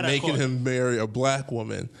him marry a black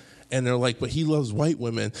woman. And they're like, but he loves white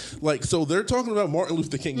women. Like, so they're talking about Martin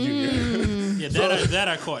Luther King Jr. Yeah, that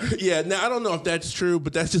I caught. Yeah, now I don't know if that's true,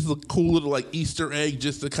 but that's just a cool little like Easter egg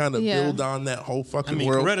just to kind of build on that whole fucking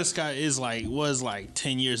world. Coretta Scott was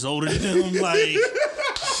 10 years older than him. Like,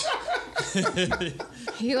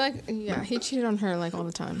 he cheated on her like all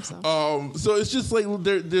the time. So so it's just like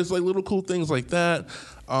there's like little cool things like that.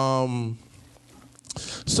 So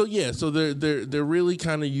they're really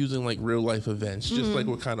kind of using like real life events, just like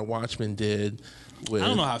what kind of Watchmen did. I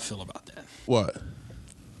don't know how I feel about that. What?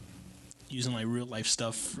 Using like real life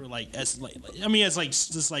stuff for as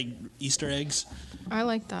just like Easter eggs. I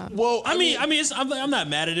like that. Well, I'm not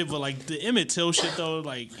mad at it, but like the Emmett Till shit though,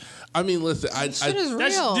 like. I mean, listen, shit is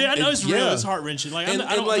real. I know it's real. Yeah. It's heart wrenching. Like I'm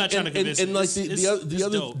not trying to convince. And like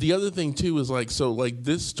dope. the other thing too is like, so like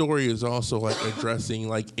this story is also like addressing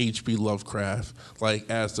like H.P. Lovecraft like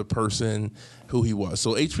as the person who he was.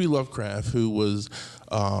 So H.P. Lovecraft, who was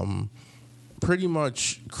pretty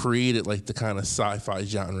much created like the kind of sci-fi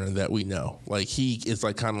genre that we know. Like he is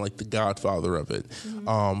like kind of like the godfather of it.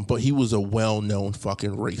 But he was a well-known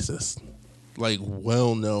fucking racist. Like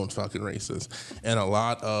well-known fucking racist, and a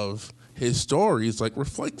lot of his stories like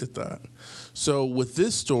reflected that. So with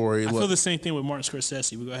this story, I feel the same thing with Martin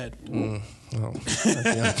Scorsese. But go ahead.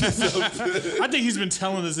 I think he's been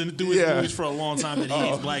telling us through his movies for a long time that he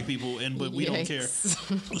hates black people, but we don't care.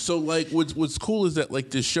 So like, what's cool is that like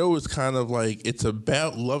this show is kind of like it's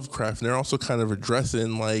about Lovecraft, and they're also kind of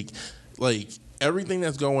addressing like. Everything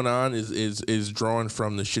that's going on is drawn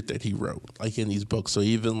from the shit that he wrote, like in these books. So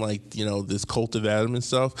even like, you know, this cult of Adam and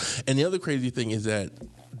stuff. And the other crazy thing is that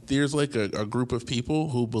there's like a group of people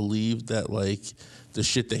who believe that like the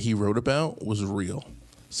shit that he wrote about was real.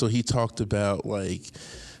 So he talked about like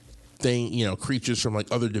creatures from like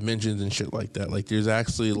other dimensions and shit like that. Like there's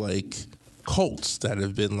actually like cults that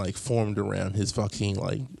have been like formed around his fucking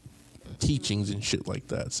like teachings and shit like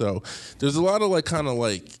that. So there's a lot of like kind of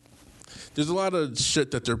like there's a lot of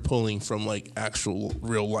shit that they're pulling from like actual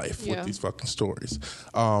real life with these fucking stories.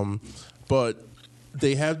 But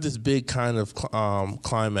they have this big kind of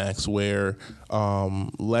climax where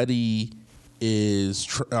Letty is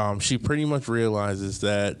she pretty much realizes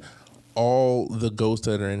that all the ghosts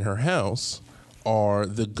that are in her house are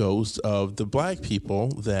the ghosts of the black people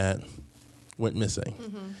that went missing.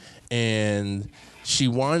 And she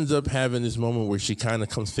winds up having this moment where she kind of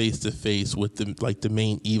comes face to face with the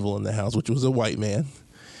main evil in the house, which was a white man.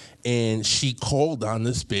 And she called on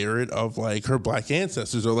the spirit of like her black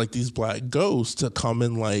ancestors or like these black ghosts to come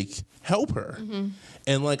and like help her.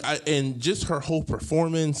 And like and just her whole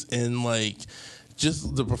performance and like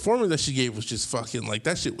just the performance that she gave was just fucking like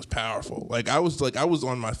that shit was powerful. Like I was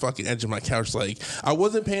on my fucking edge of my couch. Like I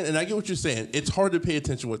wasn't paying, and I get what you're saying. It's hard to pay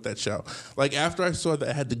attention with that show. Like after I saw that,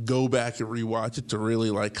 I had to go back and rewatch it to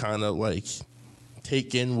really like kind of like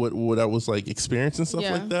take in what I was like experiencing stuff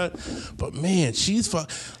like that. But man, she's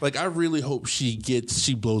like I really hope she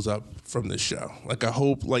blows up from this show. Like I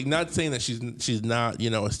hope, like not saying that she's not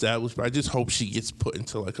established, but I just hope she gets put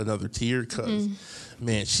into like another tier because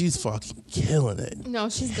man, she's fucking killing it. No,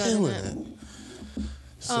 she's killing it.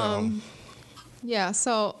 So Yeah,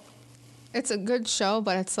 so it's a good show,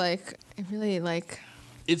 but it's like it really like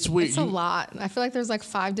it's weird. it's a lot. I feel like there's like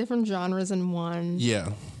 5 different genres in one. Yeah.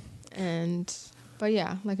 But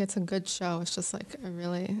yeah, like it's a good show. It's just like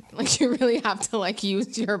you really have to like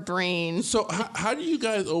use your brain. So how do you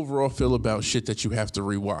guys overall feel about shit that you have to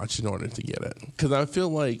rewatch in order to get it? Because I feel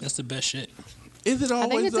like That's the best shit. is it I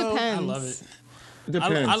always think it though? depends. I love it. It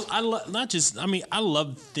depends. I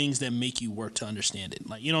love things that make you work to understand it.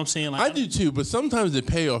 Like, you know what I'm saying? Like, I do too, but sometimes the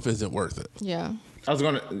payoff isn't worth it. Yeah. I was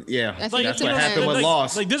gonna, yeah. I think Like, That's it what depends. happened with like,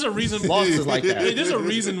 Lost. Like, there's a reason. Lost is like that. There's a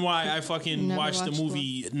reason why I fucking Never watched the watched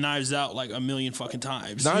movie Knives Out like a million fucking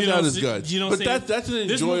times. Knives You know Out what is I'm good. saying? You know But what I'm saying? that's an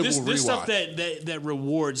There's- enjoyable there's stuff rewatch. that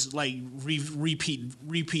rewards like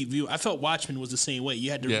repeat view. I felt Watchmen was the same way.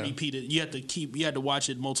 You had to Yeah. repeat it. You had to watch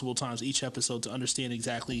it multiple times each episode to understand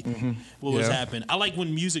exactly what was Yeah. happening. I like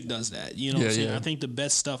when music does that. You know what I'm Yeah, saying? yeah. I think the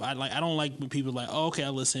best stuff. I don't like when people are like, oh, okay, I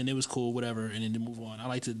listened, it was cool, whatever, and then to move on.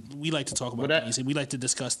 We like to talk about things and we like to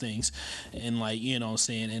discuss things. And like, you know what I'm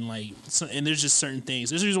saying, and like and there's just certain things.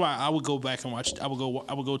 There's a reason why I would go back and watch I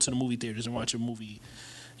would go to the movie theaters and watch a movie,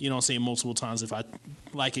 you know what I'm saying, multiple times if I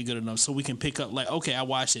like it good enough. So we can pick up like, okay, I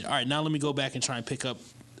watched it. All right, now let me go back and try and pick up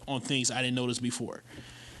on things I didn't notice before.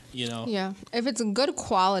 You know? Yeah. If it's good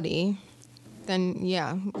quality, then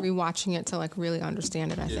yeah, rewatching it to like really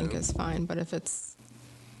understand it, I think is fine. But if it's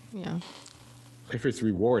If it's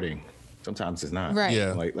rewarding, sometimes it's not. Right.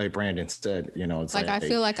 Yeah. Like Brandon said, you know, it's like I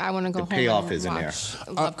feel like I want to go the home payoff and isn't there. watch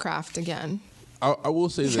Lovecraft again I will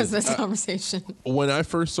say because this. this conversation. When I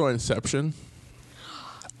first saw Inception,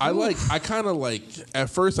 I kind of like, at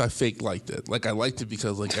first I fake liked it. Like I liked it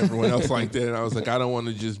because like everyone else liked it. And I was like, I don't want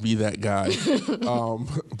to just be that guy.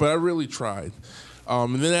 But I really tried.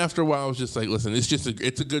 And then after a while I was just like, listen,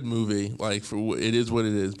 it's a good movie. Like it is what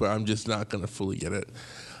it is, but I'm just not going to fully get it.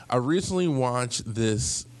 I recently watched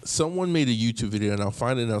this. Someone made a YouTube video, and I'll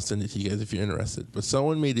find it and I'll send it to you guys if you're interested. But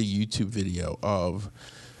someone made a YouTube video of,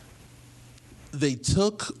 they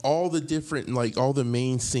took all the different, like all the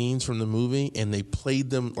main scenes from the movie, and they played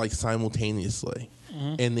them like simultaneously.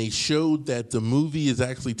 And they showed that the movie is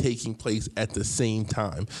actually taking place at the same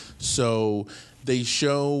time. So they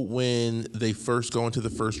show when they first go into the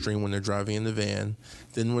first dream when they're driving in the van.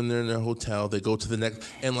 Then when they're in the hotel, they go to the next,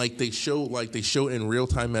 and like they show it in real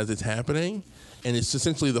time as it's happening. And it's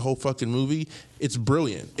essentially the whole fucking movie. It's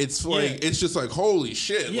brilliant. It's like it's just like holy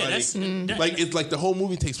shit. Yeah, like, like it's like the whole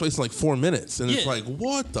movie takes place in like 4 minutes, and it's Yeah. like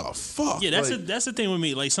what the fuck. Yeah, like, that's the thing with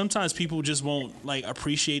me. Like sometimes people just won't like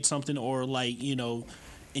appreciate something or like, you know,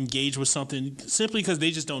 engage with something simply because they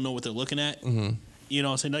just don't know what they're looking at. You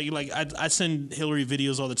know what I'm saying? Like I send Hillary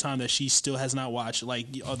videos all the time that she still has not watched.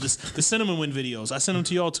 Like the Cinnamon Wind videos. I send them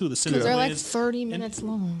to y'all too. The Cinnamon They're like Winds. 30 minutes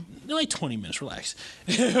long. They're like 20 minutes, relax.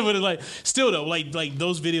 But it's like still though, like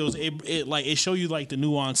those videos, it show you like the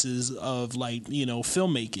nuances of like, you know,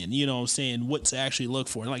 filmmaking, you know what I'm saying, what to actually look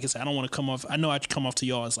for. Like I said, I don't want to come off, I know I come off to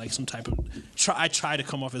y'all as like some type of I try to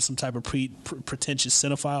come off as some type of pretentious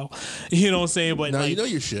cinephile. You know what I'm saying? But now like, you know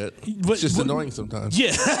your shit. but- It's just but- annoying sometimes.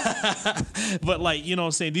 yeah. But like, you know what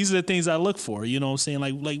I'm saying, these are the things I look for, you know what I'm saying?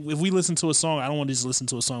 Like if we listen to a song, I don't want to just listen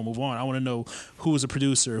to a song and move on. I want to know who was a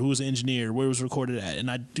producer, who was an engineer, where it was recorded at. And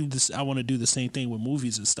I want to do the same thing with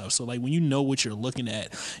movies and stuff. So like when you know what you're looking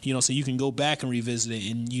at, you know, so you can go back and revisit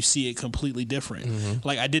it and you see it completely different.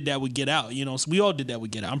 Like I did that with Get Out, you know, so we all did that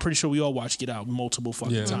with Get Out. I'm pretty sure we all watched Get Out multiple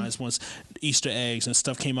fucking times once Easter eggs and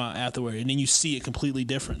stuff came out afterward, and then you see it completely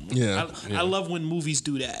different. I love when movies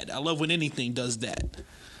do that. I love when anything does that.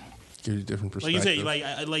 Gives you a different Like perspective. you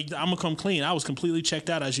say, I'm gonna come clean. I was completely checked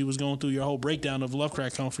out as you was going through your whole breakdown of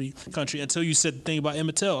Lovecraft Country until you said the thing about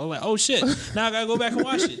Emmett Till. I'm like, oh shit! Now I gotta go back and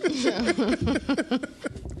watch it.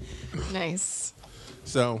 Nice.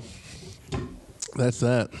 So that's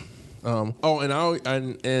that.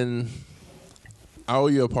 And I owe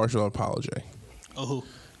you a partial apology. Oh,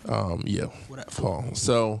 Yeah, What up? Paul.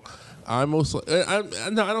 So I don't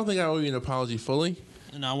think I owe you an apology fully.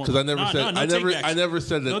 no, Because I never said I never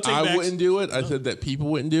said that I takebacks. wouldn't do it. I said that people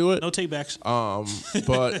wouldn't do it. no takebacks.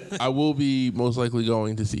 But I will be most likely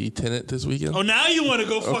going to see Tenet this weekend. Oh, now you want to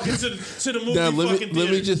go fucking to the movie? Now let fucking me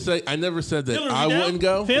theater. just say I never said that Hillary, I you down? wouldn't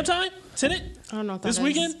go. Fam time? Tenet? I don't know what that This is.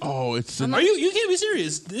 weekend? Oh, it's Are you can't be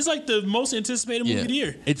serious. It's like the most anticipated movie of the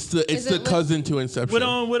year. It's Is the it cousin to Inception. With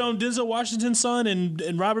Denzel Washington's son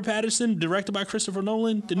and Robert Pattinson, directed by Christopher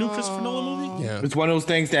Nolan, the new Christopher Nolan movie. Yeah, It's one of those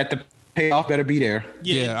things that the payoff better be there.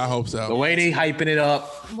 yeah, I hope so. The way they hyping it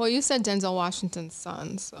up. Well, you said Denzel Washington's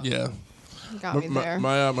son, so Yeah, you got me there.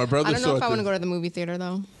 my brother. I don't know saw if I it want to go to the movie theater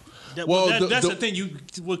though. That's Well, the the thing.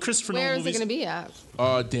 With Christopher Where Nolan is it movies, going to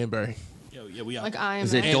be at? Danbury. Yeah, we are. Like IMAX.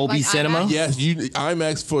 Is it Dolby like Cinema? IMAX? Yes,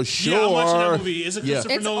 IMAX for sure. Yeah, I'm watching that movie. It's a Yeah.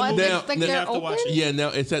 Christopher It's Nolan on- movie. it's like You they're have to watch open? it. Yeah, now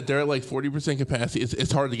they're at like 40% capacity.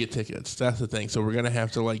 It's hard to get tickets. That's the thing. So we're gonna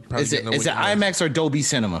have to like probably Is it get in a is it waiting list. IMAX or Dolby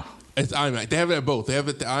Cinema? It's IMAX. They have it at both. They have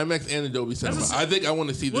it the IMAX and the Dolby Cinema. I think I want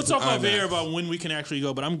to see this. We'll talk in about IMAX. there about when we can actually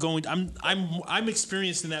go, but I'm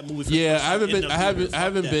experiencing that movie. For the Yeah, first I time haven't in been. the I theater.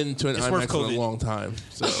 haven't Fuck been to an It's worth IMAX in COVID. a long time.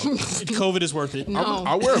 So COVID is worth it. No.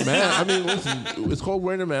 I wear a mask. I mean, listen, it's called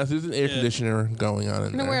wearing a mask. There's an air conditioner going on in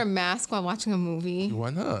I'm there. gonna wear a mask while watching a movie.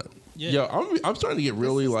 Why not? Yeah. Yo, I'm starting to get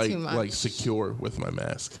really is too much. like secure with my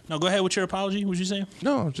mask. No, go ahead with your apology. What you saying?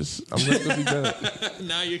 No, I'm letting it be done.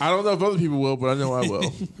 Now you're. I don't know if other people will, but I know I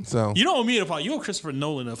will. So You don't owe me an apology. You owe Christopher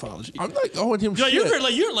Nolan an apology. I'm like owing him Yo,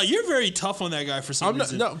 shit. you're very tough on that guy for some I'm not,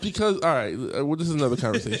 reason. no, because all right. Well, this is another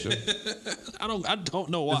conversation. I don't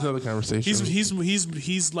know why. This is another conversation.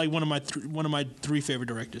 He's like one of my three favorite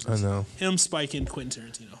directors. I know. Him, Spike, and Quentin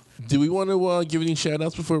Tarantino. Do we want to give any shout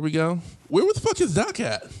outs before we go? Where the fuck is Doc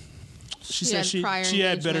at? She She said had she prior had better.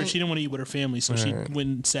 engagement. She didn't want to eat with her family, so she Alright. went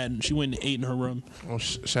and sat. She went and ate in her room. Well,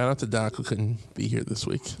 shout out to Doc who couldn't be here this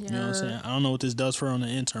week. You know what I'm saying? I don't know what this does for her on the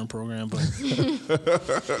intern program, but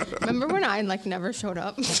Remember when I like never showed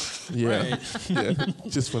up? Yeah, Right. yeah.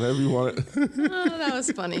 Just whenever you want it. Oh, that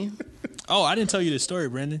was funny. oh, I didn't tell you this story,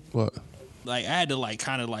 Brandon. What? Like I had to like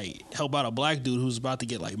kind of like help out a black dude who's about to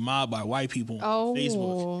get like mobbed by white people on Facebook.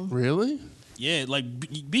 Oh, Really? Yeah, like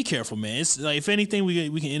be careful, man. It's like if anything, we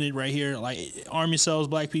can end it right here. Like arm yourselves,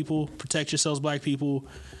 black people. Protect yourselves, black people.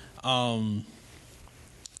 Yeah,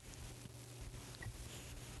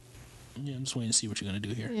 I'm just waiting to see what you're gonna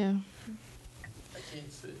do here. yeah.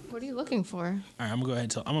 What are you looking for? All right, I'm gonna go ahead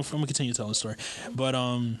and tell. I'm gonna continue telling the story, but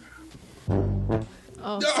Oh,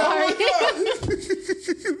 sorry.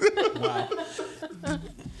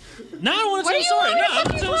 now I want to What tell the are you story. already No, I'm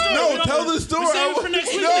gonna tell the story. No, We don't- tell the story. we save it for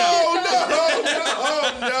next week now.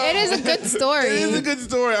 No. It is a good story. It is a good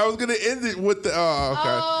story. I was gonna end it with the. Oh,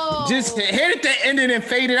 okay. Oh. Just hit it to end it and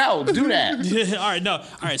fade it out. Do that. Yeah, all right, no. All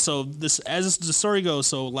right, so this as the story goes,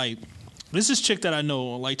 so like this is chick that I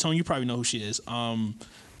know, like Tony, you probably know who she is.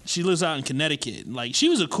 She lives out in Connecticut. Like she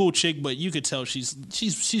was a cool chick, but you could tell she's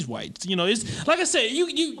white. You know, it's like I said,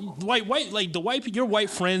 you white like your white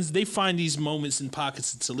friends, they find these moments in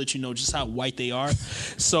pockets to let you know just how white they are.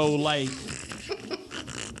 So like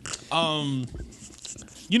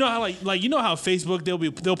you know how like you know how Facebook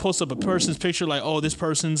they'll post up a person's picture like, oh, this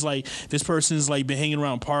person's like been hanging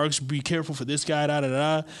around parks, be careful for this guy, da da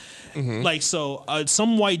da. Like so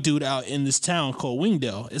some white dude out in this town called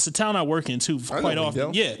Wingdale. It's a town I work in too I know quite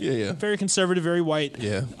often. Wingdale. Yeah. Very conservative, very white.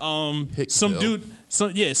 Yeah. Some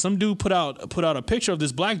Hicksville. some dude put out a picture of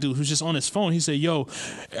this black dude who's just on his phone. He said, "Yo,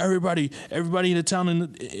 everybody in the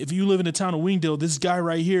town, if you live in the town of Wingdale, this guy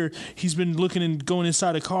right here, he's been looking and going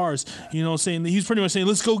inside of cars. You know, what I'm saying he's pretty much saying,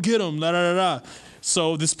 let's go get him." Da da da da.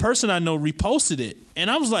 So this person I know reposted it, and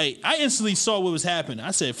I was like, I instantly saw what was happening.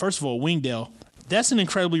 I said, first of all, Wingdale. That's an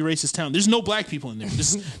incredibly racist town. There's no black people in there.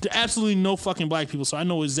 There's absolutely no fucking black people. So I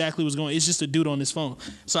know exactly what's going on. It's just a dude on his phone.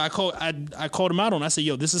 So I called him out on it. I said,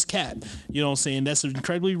 yo, this is cap. You know what I'm saying? That's an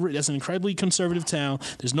incredibly conservative town.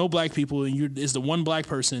 There's no black people, and it's the one black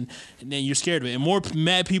person, and then you're scared of it. And more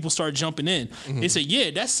mad people start jumping in. They say,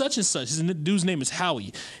 yeah, that's such and such. His dude's name is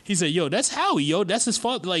Howie. He said, yo, that's Howie, yo. That's his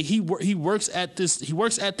father. Like he works at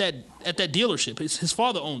that dealership. His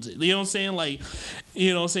father owns it. You know what I'm saying? Like,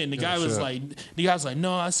 you know what I'm saying? The guy was like,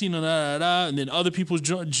 no, I seen him, da, da, da. And then other people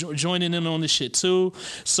joining in on this shit too.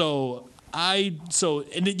 So they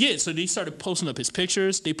started posting up his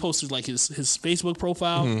pictures. They posted like his Facebook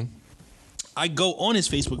profile. I go on his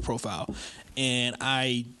Facebook profile and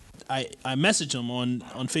I messaged him on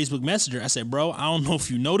Facebook Messenger. I said, bro, I don't know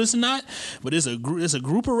if you noticed or not, but there's a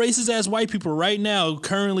group of racist ass white people right now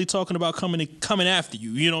currently talking about coming after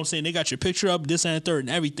you. You know what I'm saying? They got your picture up, this and the third, and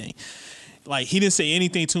everything. Like, he didn't say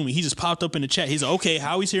anything to me. He just popped up in the chat. He's like, okay,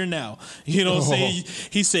 Howie's here now. You know what I'm saying?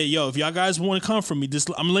 He said, yo, if y'all guys want to come for me,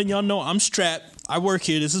 I'm letting y'all know I'm strapped. I work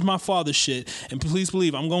here. This is my father's shit. And please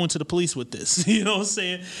believe I'm going to the police with this. You know what I'm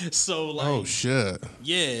saying? So, like, Oh shit.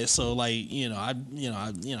 yeah. So, like,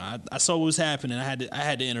 I saw what was happening. I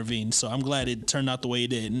had to intervene. So I'm glad it turned out the way it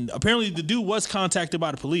did. And apparently the dude was contacted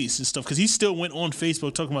by the police and stuff because he still went on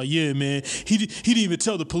Facebook talking about, yeah, man, he didn't even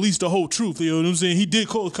tell the police the whole truth. You know what I'm saying? He did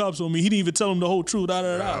call the cops on me. He didn't even tell them the whole truth. Da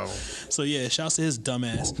da da. Wow. So yeah, shouts to his dumb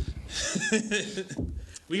ass.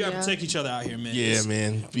 We gotta protect each other out here, man. Yeah,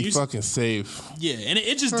 man. Be fucking safe. Yeah, and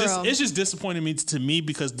it just it's just disappointing to me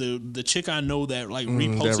because the chick I know that like that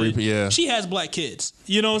reposted, she has black kids.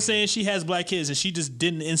 You know what I'm saying? She has black kids, and she just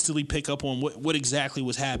didn't instantly pick up on what exactly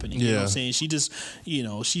was happening. You know what I'm saying? She just,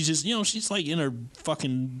 she's like in her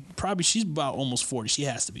fucking she's about almost 40. She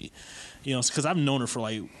has to be. You know, because I've known her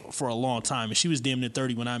for a long time, and she was damn near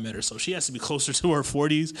 30 when I met her, so she has to be closer to her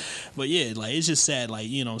 40s. But yeah, like it's just sad, like,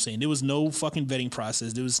 you know what I'm saying, there was no fucking vetting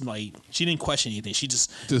process. There was like she didn't question anything. She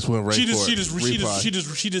just went right she for just it.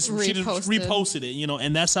 reposted it, you know,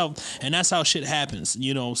 and that's how shit happens.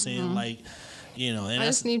 You know what I'm saying? Like, you know, and I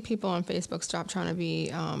just need people on Facebook stop trying to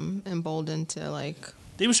be emboldened to like.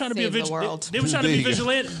 They were trying to be a vigilante. They were trying to be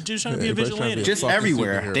vigilante. They were trying to be a vigilante. Just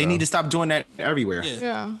everywhere. They need to stop doing that everywhere.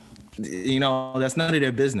 Yeah. You know, that's none of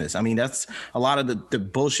their business. I mean, that's a lot of the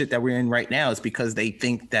bullshit that we're in right now is because they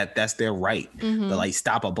think that that's their right to like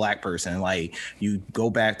stop a black person. Like you go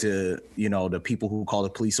back to, you know, the people who called the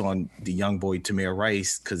police on the young boy Tamir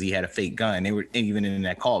Rice because he had a fake gun. They were even in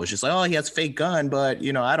that call. It was just like, oh, he has a fake gun, but,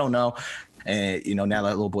 you know, I don't know. And, you know, now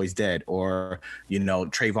that little boy's dead. Or, you know,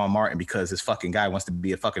 Trayvon Martin because this fucking guy wants to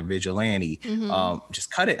be a fucking vigilante.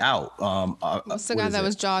 Just cut it out. What's the guy that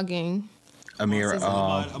was jogging?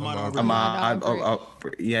 Ahmaud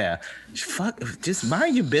yeah. Fuck, just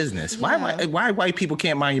mind your business. Yeah. Why white people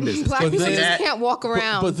can't mind your business? Black people just can't walk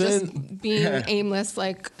around just being aimless,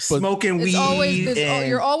 like smoking weed.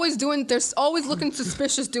 You're always looking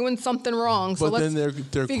suspicious, doing something wrong. So but then they're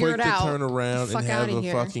quick to turn around and have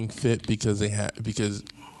a fucking fit because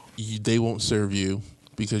they won't serve you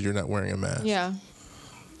because you're not wearing a mask. Yeah.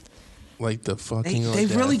 Like the fucking they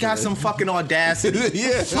really got some fucking audacity.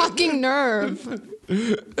 Yeah. Fucking nerve.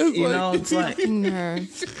 You know, it's like nerve.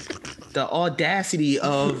 The audacity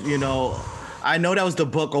of, you know, I know that was the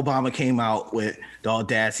book Obama came out with, The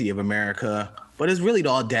Audacity of America, but it's really the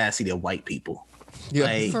audacity of white people. Yeah.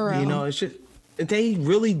 Like, for real. You know, it's just, they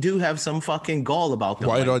really do have some fucking gall about them.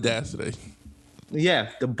 White audacity.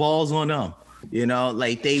 Yeah, the balls on them. You know,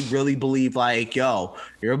 like they really believe like, yo,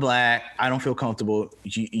 you're black. I don't feel comfortable.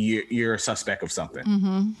 You're a suspect of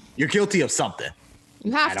something. You're guilty of something.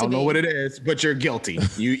 You have to be. I don't know what it is, but you're guilty.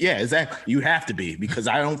 Yeah, exactly. You have to be because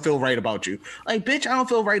I don't feel right about you. Like, bitch, I don't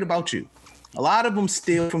feel right about you. A lot of them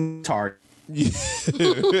steal from Target.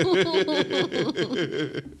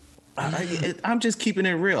 I'm just keeping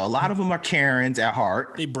it real. A lot of them are Karens at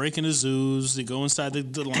heart. They break into zoos. They go inside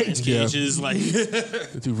the lions cages. Like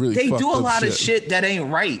they do a lot of shit that ain't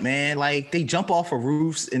right, man. Like they jump off of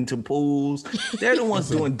roofs into pools. They're the ones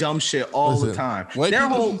doing dumb shit all the time.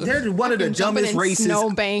 They're one of the dumbest races.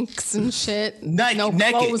 Snowbanks and shit. No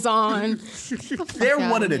clothes on. They're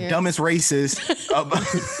one of the dumbest races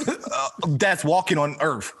that's walking on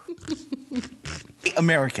Earth.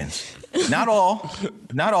 Americans. Not all.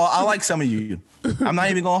 I like some of you. I'm not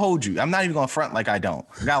even gonna hold you. I'm not even gonna front like I don't.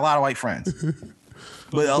 I got a lot of white friends.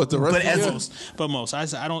 But most. I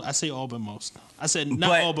say all, but most. I said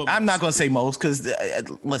not all, but most. I'm not gonna say most because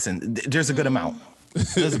listen, there's a good amount.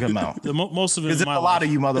 There's a good amount. Most of it. There's a lot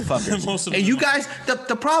of you motherfuckers. Most of and you guys,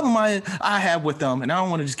 the problem I have with them, and I don't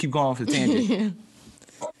want to just keep going off the tangent.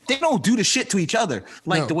 They don't do the shit to each other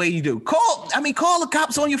like the way you do. Call the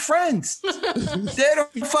cops on your friends. They're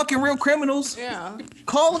the fucking real criminals. Yeah.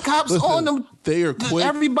 Call the cops on them. They are quick.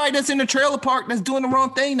 Everybody that's in the trailer park that's doing the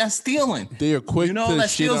wrong thing, that's stealing. They are quick to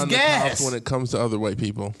shit on the cops when it comes to other white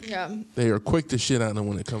people. Yeah. They are quick to shit on them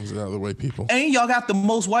when it comes to other white people. And y'all got the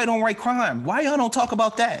most white on white crime. Why y'all don't talk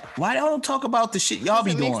about that? Why y'all don't talk about the shit y'all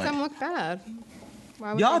be doing? It makes them look bad.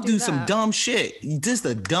 Why would y'all do some dumb shit. Just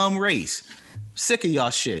a dumb race. Sick of y'all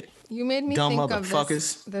shit. You made me dumb think of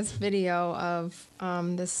this video of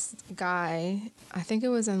this guy. I think it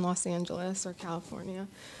was in Los Angeles or California,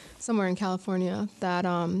 somewhere in California. That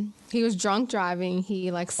he was drunk driving.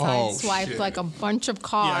 He like sideswiped like a bunch of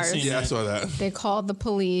cars. Yeah, I saw that. They called the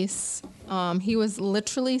police. He was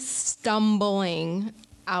literally stumbling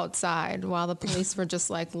outside while the police were just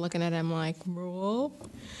like looking at him like, whoa.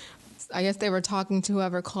 I guess they were talking to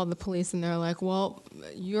whoever called the police, and they're like, well,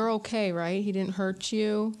 you're okay, right? He didn't hurt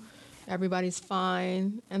you. Everybody's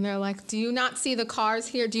fine. And they're like, do you not see the cars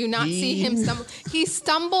here? Do you not see him stumble? He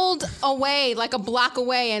stumbled away, like a block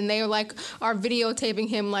away, and they like are videotaping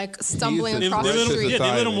him like stumbling across the street. Yeah,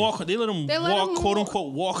 they let him walk. They let him walk, quote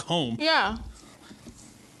unquote, walk home. Yeah.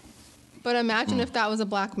 But imagine if that was a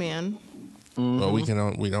black man. Well, we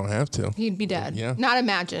don't have to. He'd be dead. Yeah. Not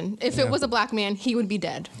imagine. If it was a black man, he would be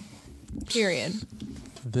dead. Period.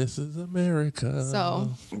 This is America. So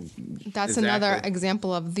that's another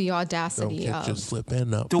example of the audacity Don't catch you of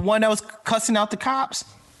slipping up. The one that was cussing out the cops.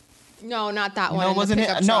 No, not that You one. know, in the wasn't it?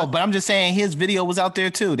 pickup No, truck. but I'm just saying his video was out there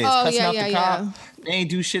too. That's Oh, cussing yeah, out yeah, the cop. yeah. They ain't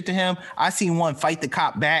do shit to him. I seen one fight the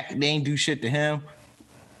cop back. They ain't do shit to him.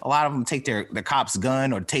 A lot of them take the cop's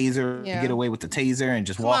gun or taser, Yeah. get away with the taser and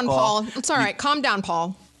just Come walk on, off. Paul. It's all right. Calm down,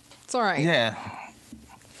 Paul. It's all right. Yeah,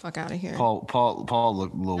 Fuck out of here. Paul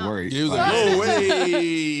looked a little worried. He was like, "No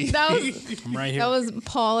way." That was I'm right here. that was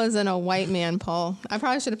Paul as in a white man. Paul. I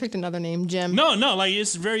probably should have picked another name. Jim. No, like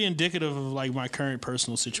it's very indicative of like my current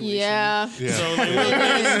personal situation. Yeah. Yeah. So like,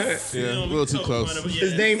 Yeah, a little too close.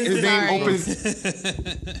 His name Sorry. opens.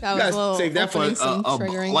 That was a little Save that for opening some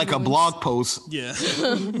triggering like a moments. blog post. Yeah.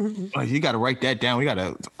 Oh, you got to write that down. We got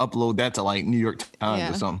to upload that to like New York Times Yeah.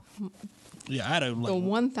 or something. Yeah, I had a The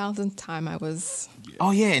like 1000th time I was.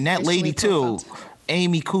 Oh yeah, and that Racially lady too, profiled.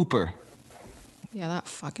 Amy Cooper. Yeah, that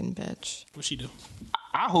fucking bitch. what'd she do?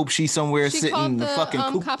 I hope she's somewhere She sitting called in the the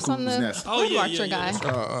fucking cops on cuckoo's the nest. Oh, yeah, birdwatcher yeah,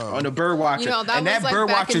 guy. On the bird watcher. You know, that and was that like bird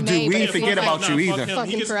back watcher in dude, May, we but ain't it forget feels about like- you Nah, either. fuck him.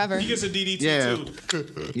 Fucking He gets, forever. He gets a DDT Yeah.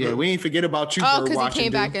 too. Yeah, we ain't forget about you, Oh, bird because watcher he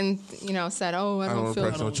came dude. back and said, "Oh, I I don't don't feel."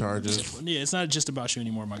 press no charges. Yeah, it's not just about you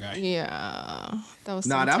anymore, my guy. Yeah, that was.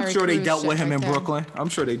 Nah, some I'm Terry sure they Crews dealt with shit him right in there. Brooklyn. I'm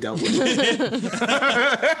sure they dealt with him.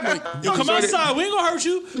 Yo, come outside. We ain't gonna hurt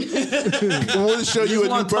you. I want to show you a new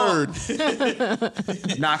want to talk.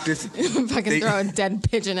 bird. Knocked this. Fucking throw a dead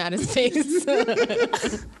pigeon at his face.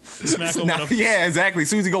 Smack him with a Yeah, exactly. As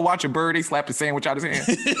soon as he go watch a bird, they slap the sandwich out his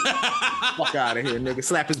hand. Fuck out of here, nigga.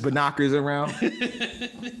 Slap his binoculars around.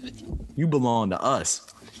 You belong to us.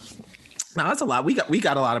 Now that's a lot. We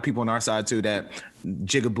got a lot of people on our side too that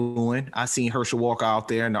jigabooing. I seen Herschel Walker out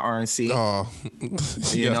there in the RNC. Oh,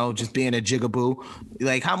 You know, just being a jigaboo.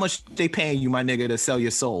 Like, how much they paying you, my nigga, to sell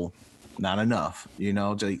your soul? Not enough. You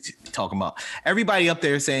know, just talking about everybody up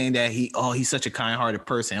there saying that he's such a kind-hearted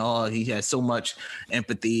person. Oh, he has so much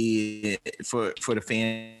empathy for the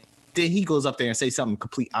fan. Then he goes up there and say something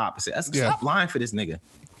complete opposite. Stop lying for this nigga.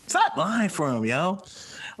 Stop lying for him, yo.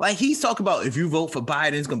 Like, he's talking about if you vote for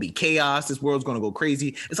Biden, it's gonna be chaos. This world's gonna go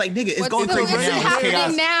crazy. It's like, nigga, it's going crazy What's now. It's happening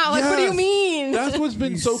chaos. now? Like, what do you mean? That's what's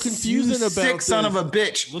been so confusing You about sick son of a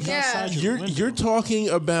bitch. Look Yeah. outside your window. You're talking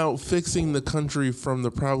about fixing the country from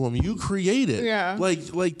the problem you created. Yeah.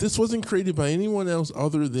 Like this wasn't created by anyone else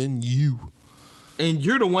other than you. And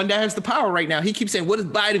you're the one that has the power right now. He keeps saying, what is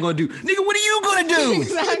Biden going to do? Nigga, what are you going to do?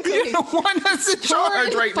 Exactly. You're the one that's in You're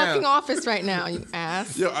charge in right fucking now. office right now, you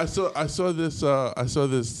ass. Yeah, I saw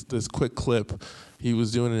this quick clip. He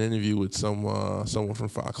was doing an interview with someone from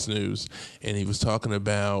Fox News, and he was talking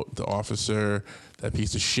about the officer, that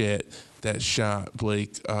piece of shit that shot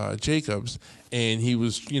Blake Jacobs. And he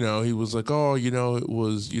was like, oh, it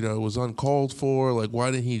was uncalled for. Like,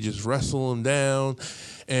 why didn't he just wrestle him down?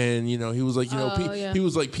 And he was like, yeah. he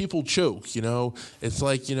was like, people choke. It's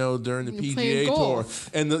like during the You're PGA playing tour, golf.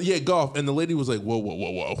 and golf. And the lady was like,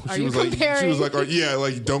 whoa. Are She you was like, comparing? oh, yeah,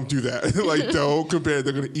 like don't do that. Like don't compare.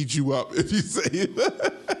 They're gonna eat you up if you say it.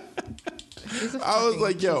 He's a I was fucking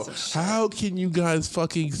like, yo, piece of shit. how can you guys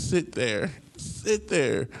fucking sit there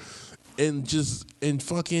and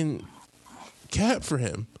fucking cap for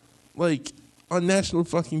him, like on national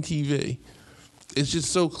fucking TV? It's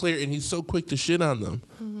just so clear, and he's so quick to shit on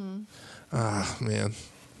them. Ah, man,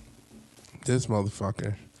 this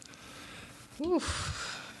motherfucker.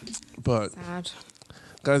 Oof, But sad.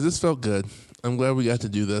 guys, this felt good. I'm glad we got to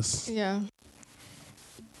do this. Yeah.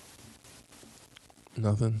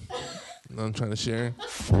 Nothing. I'm trying to share.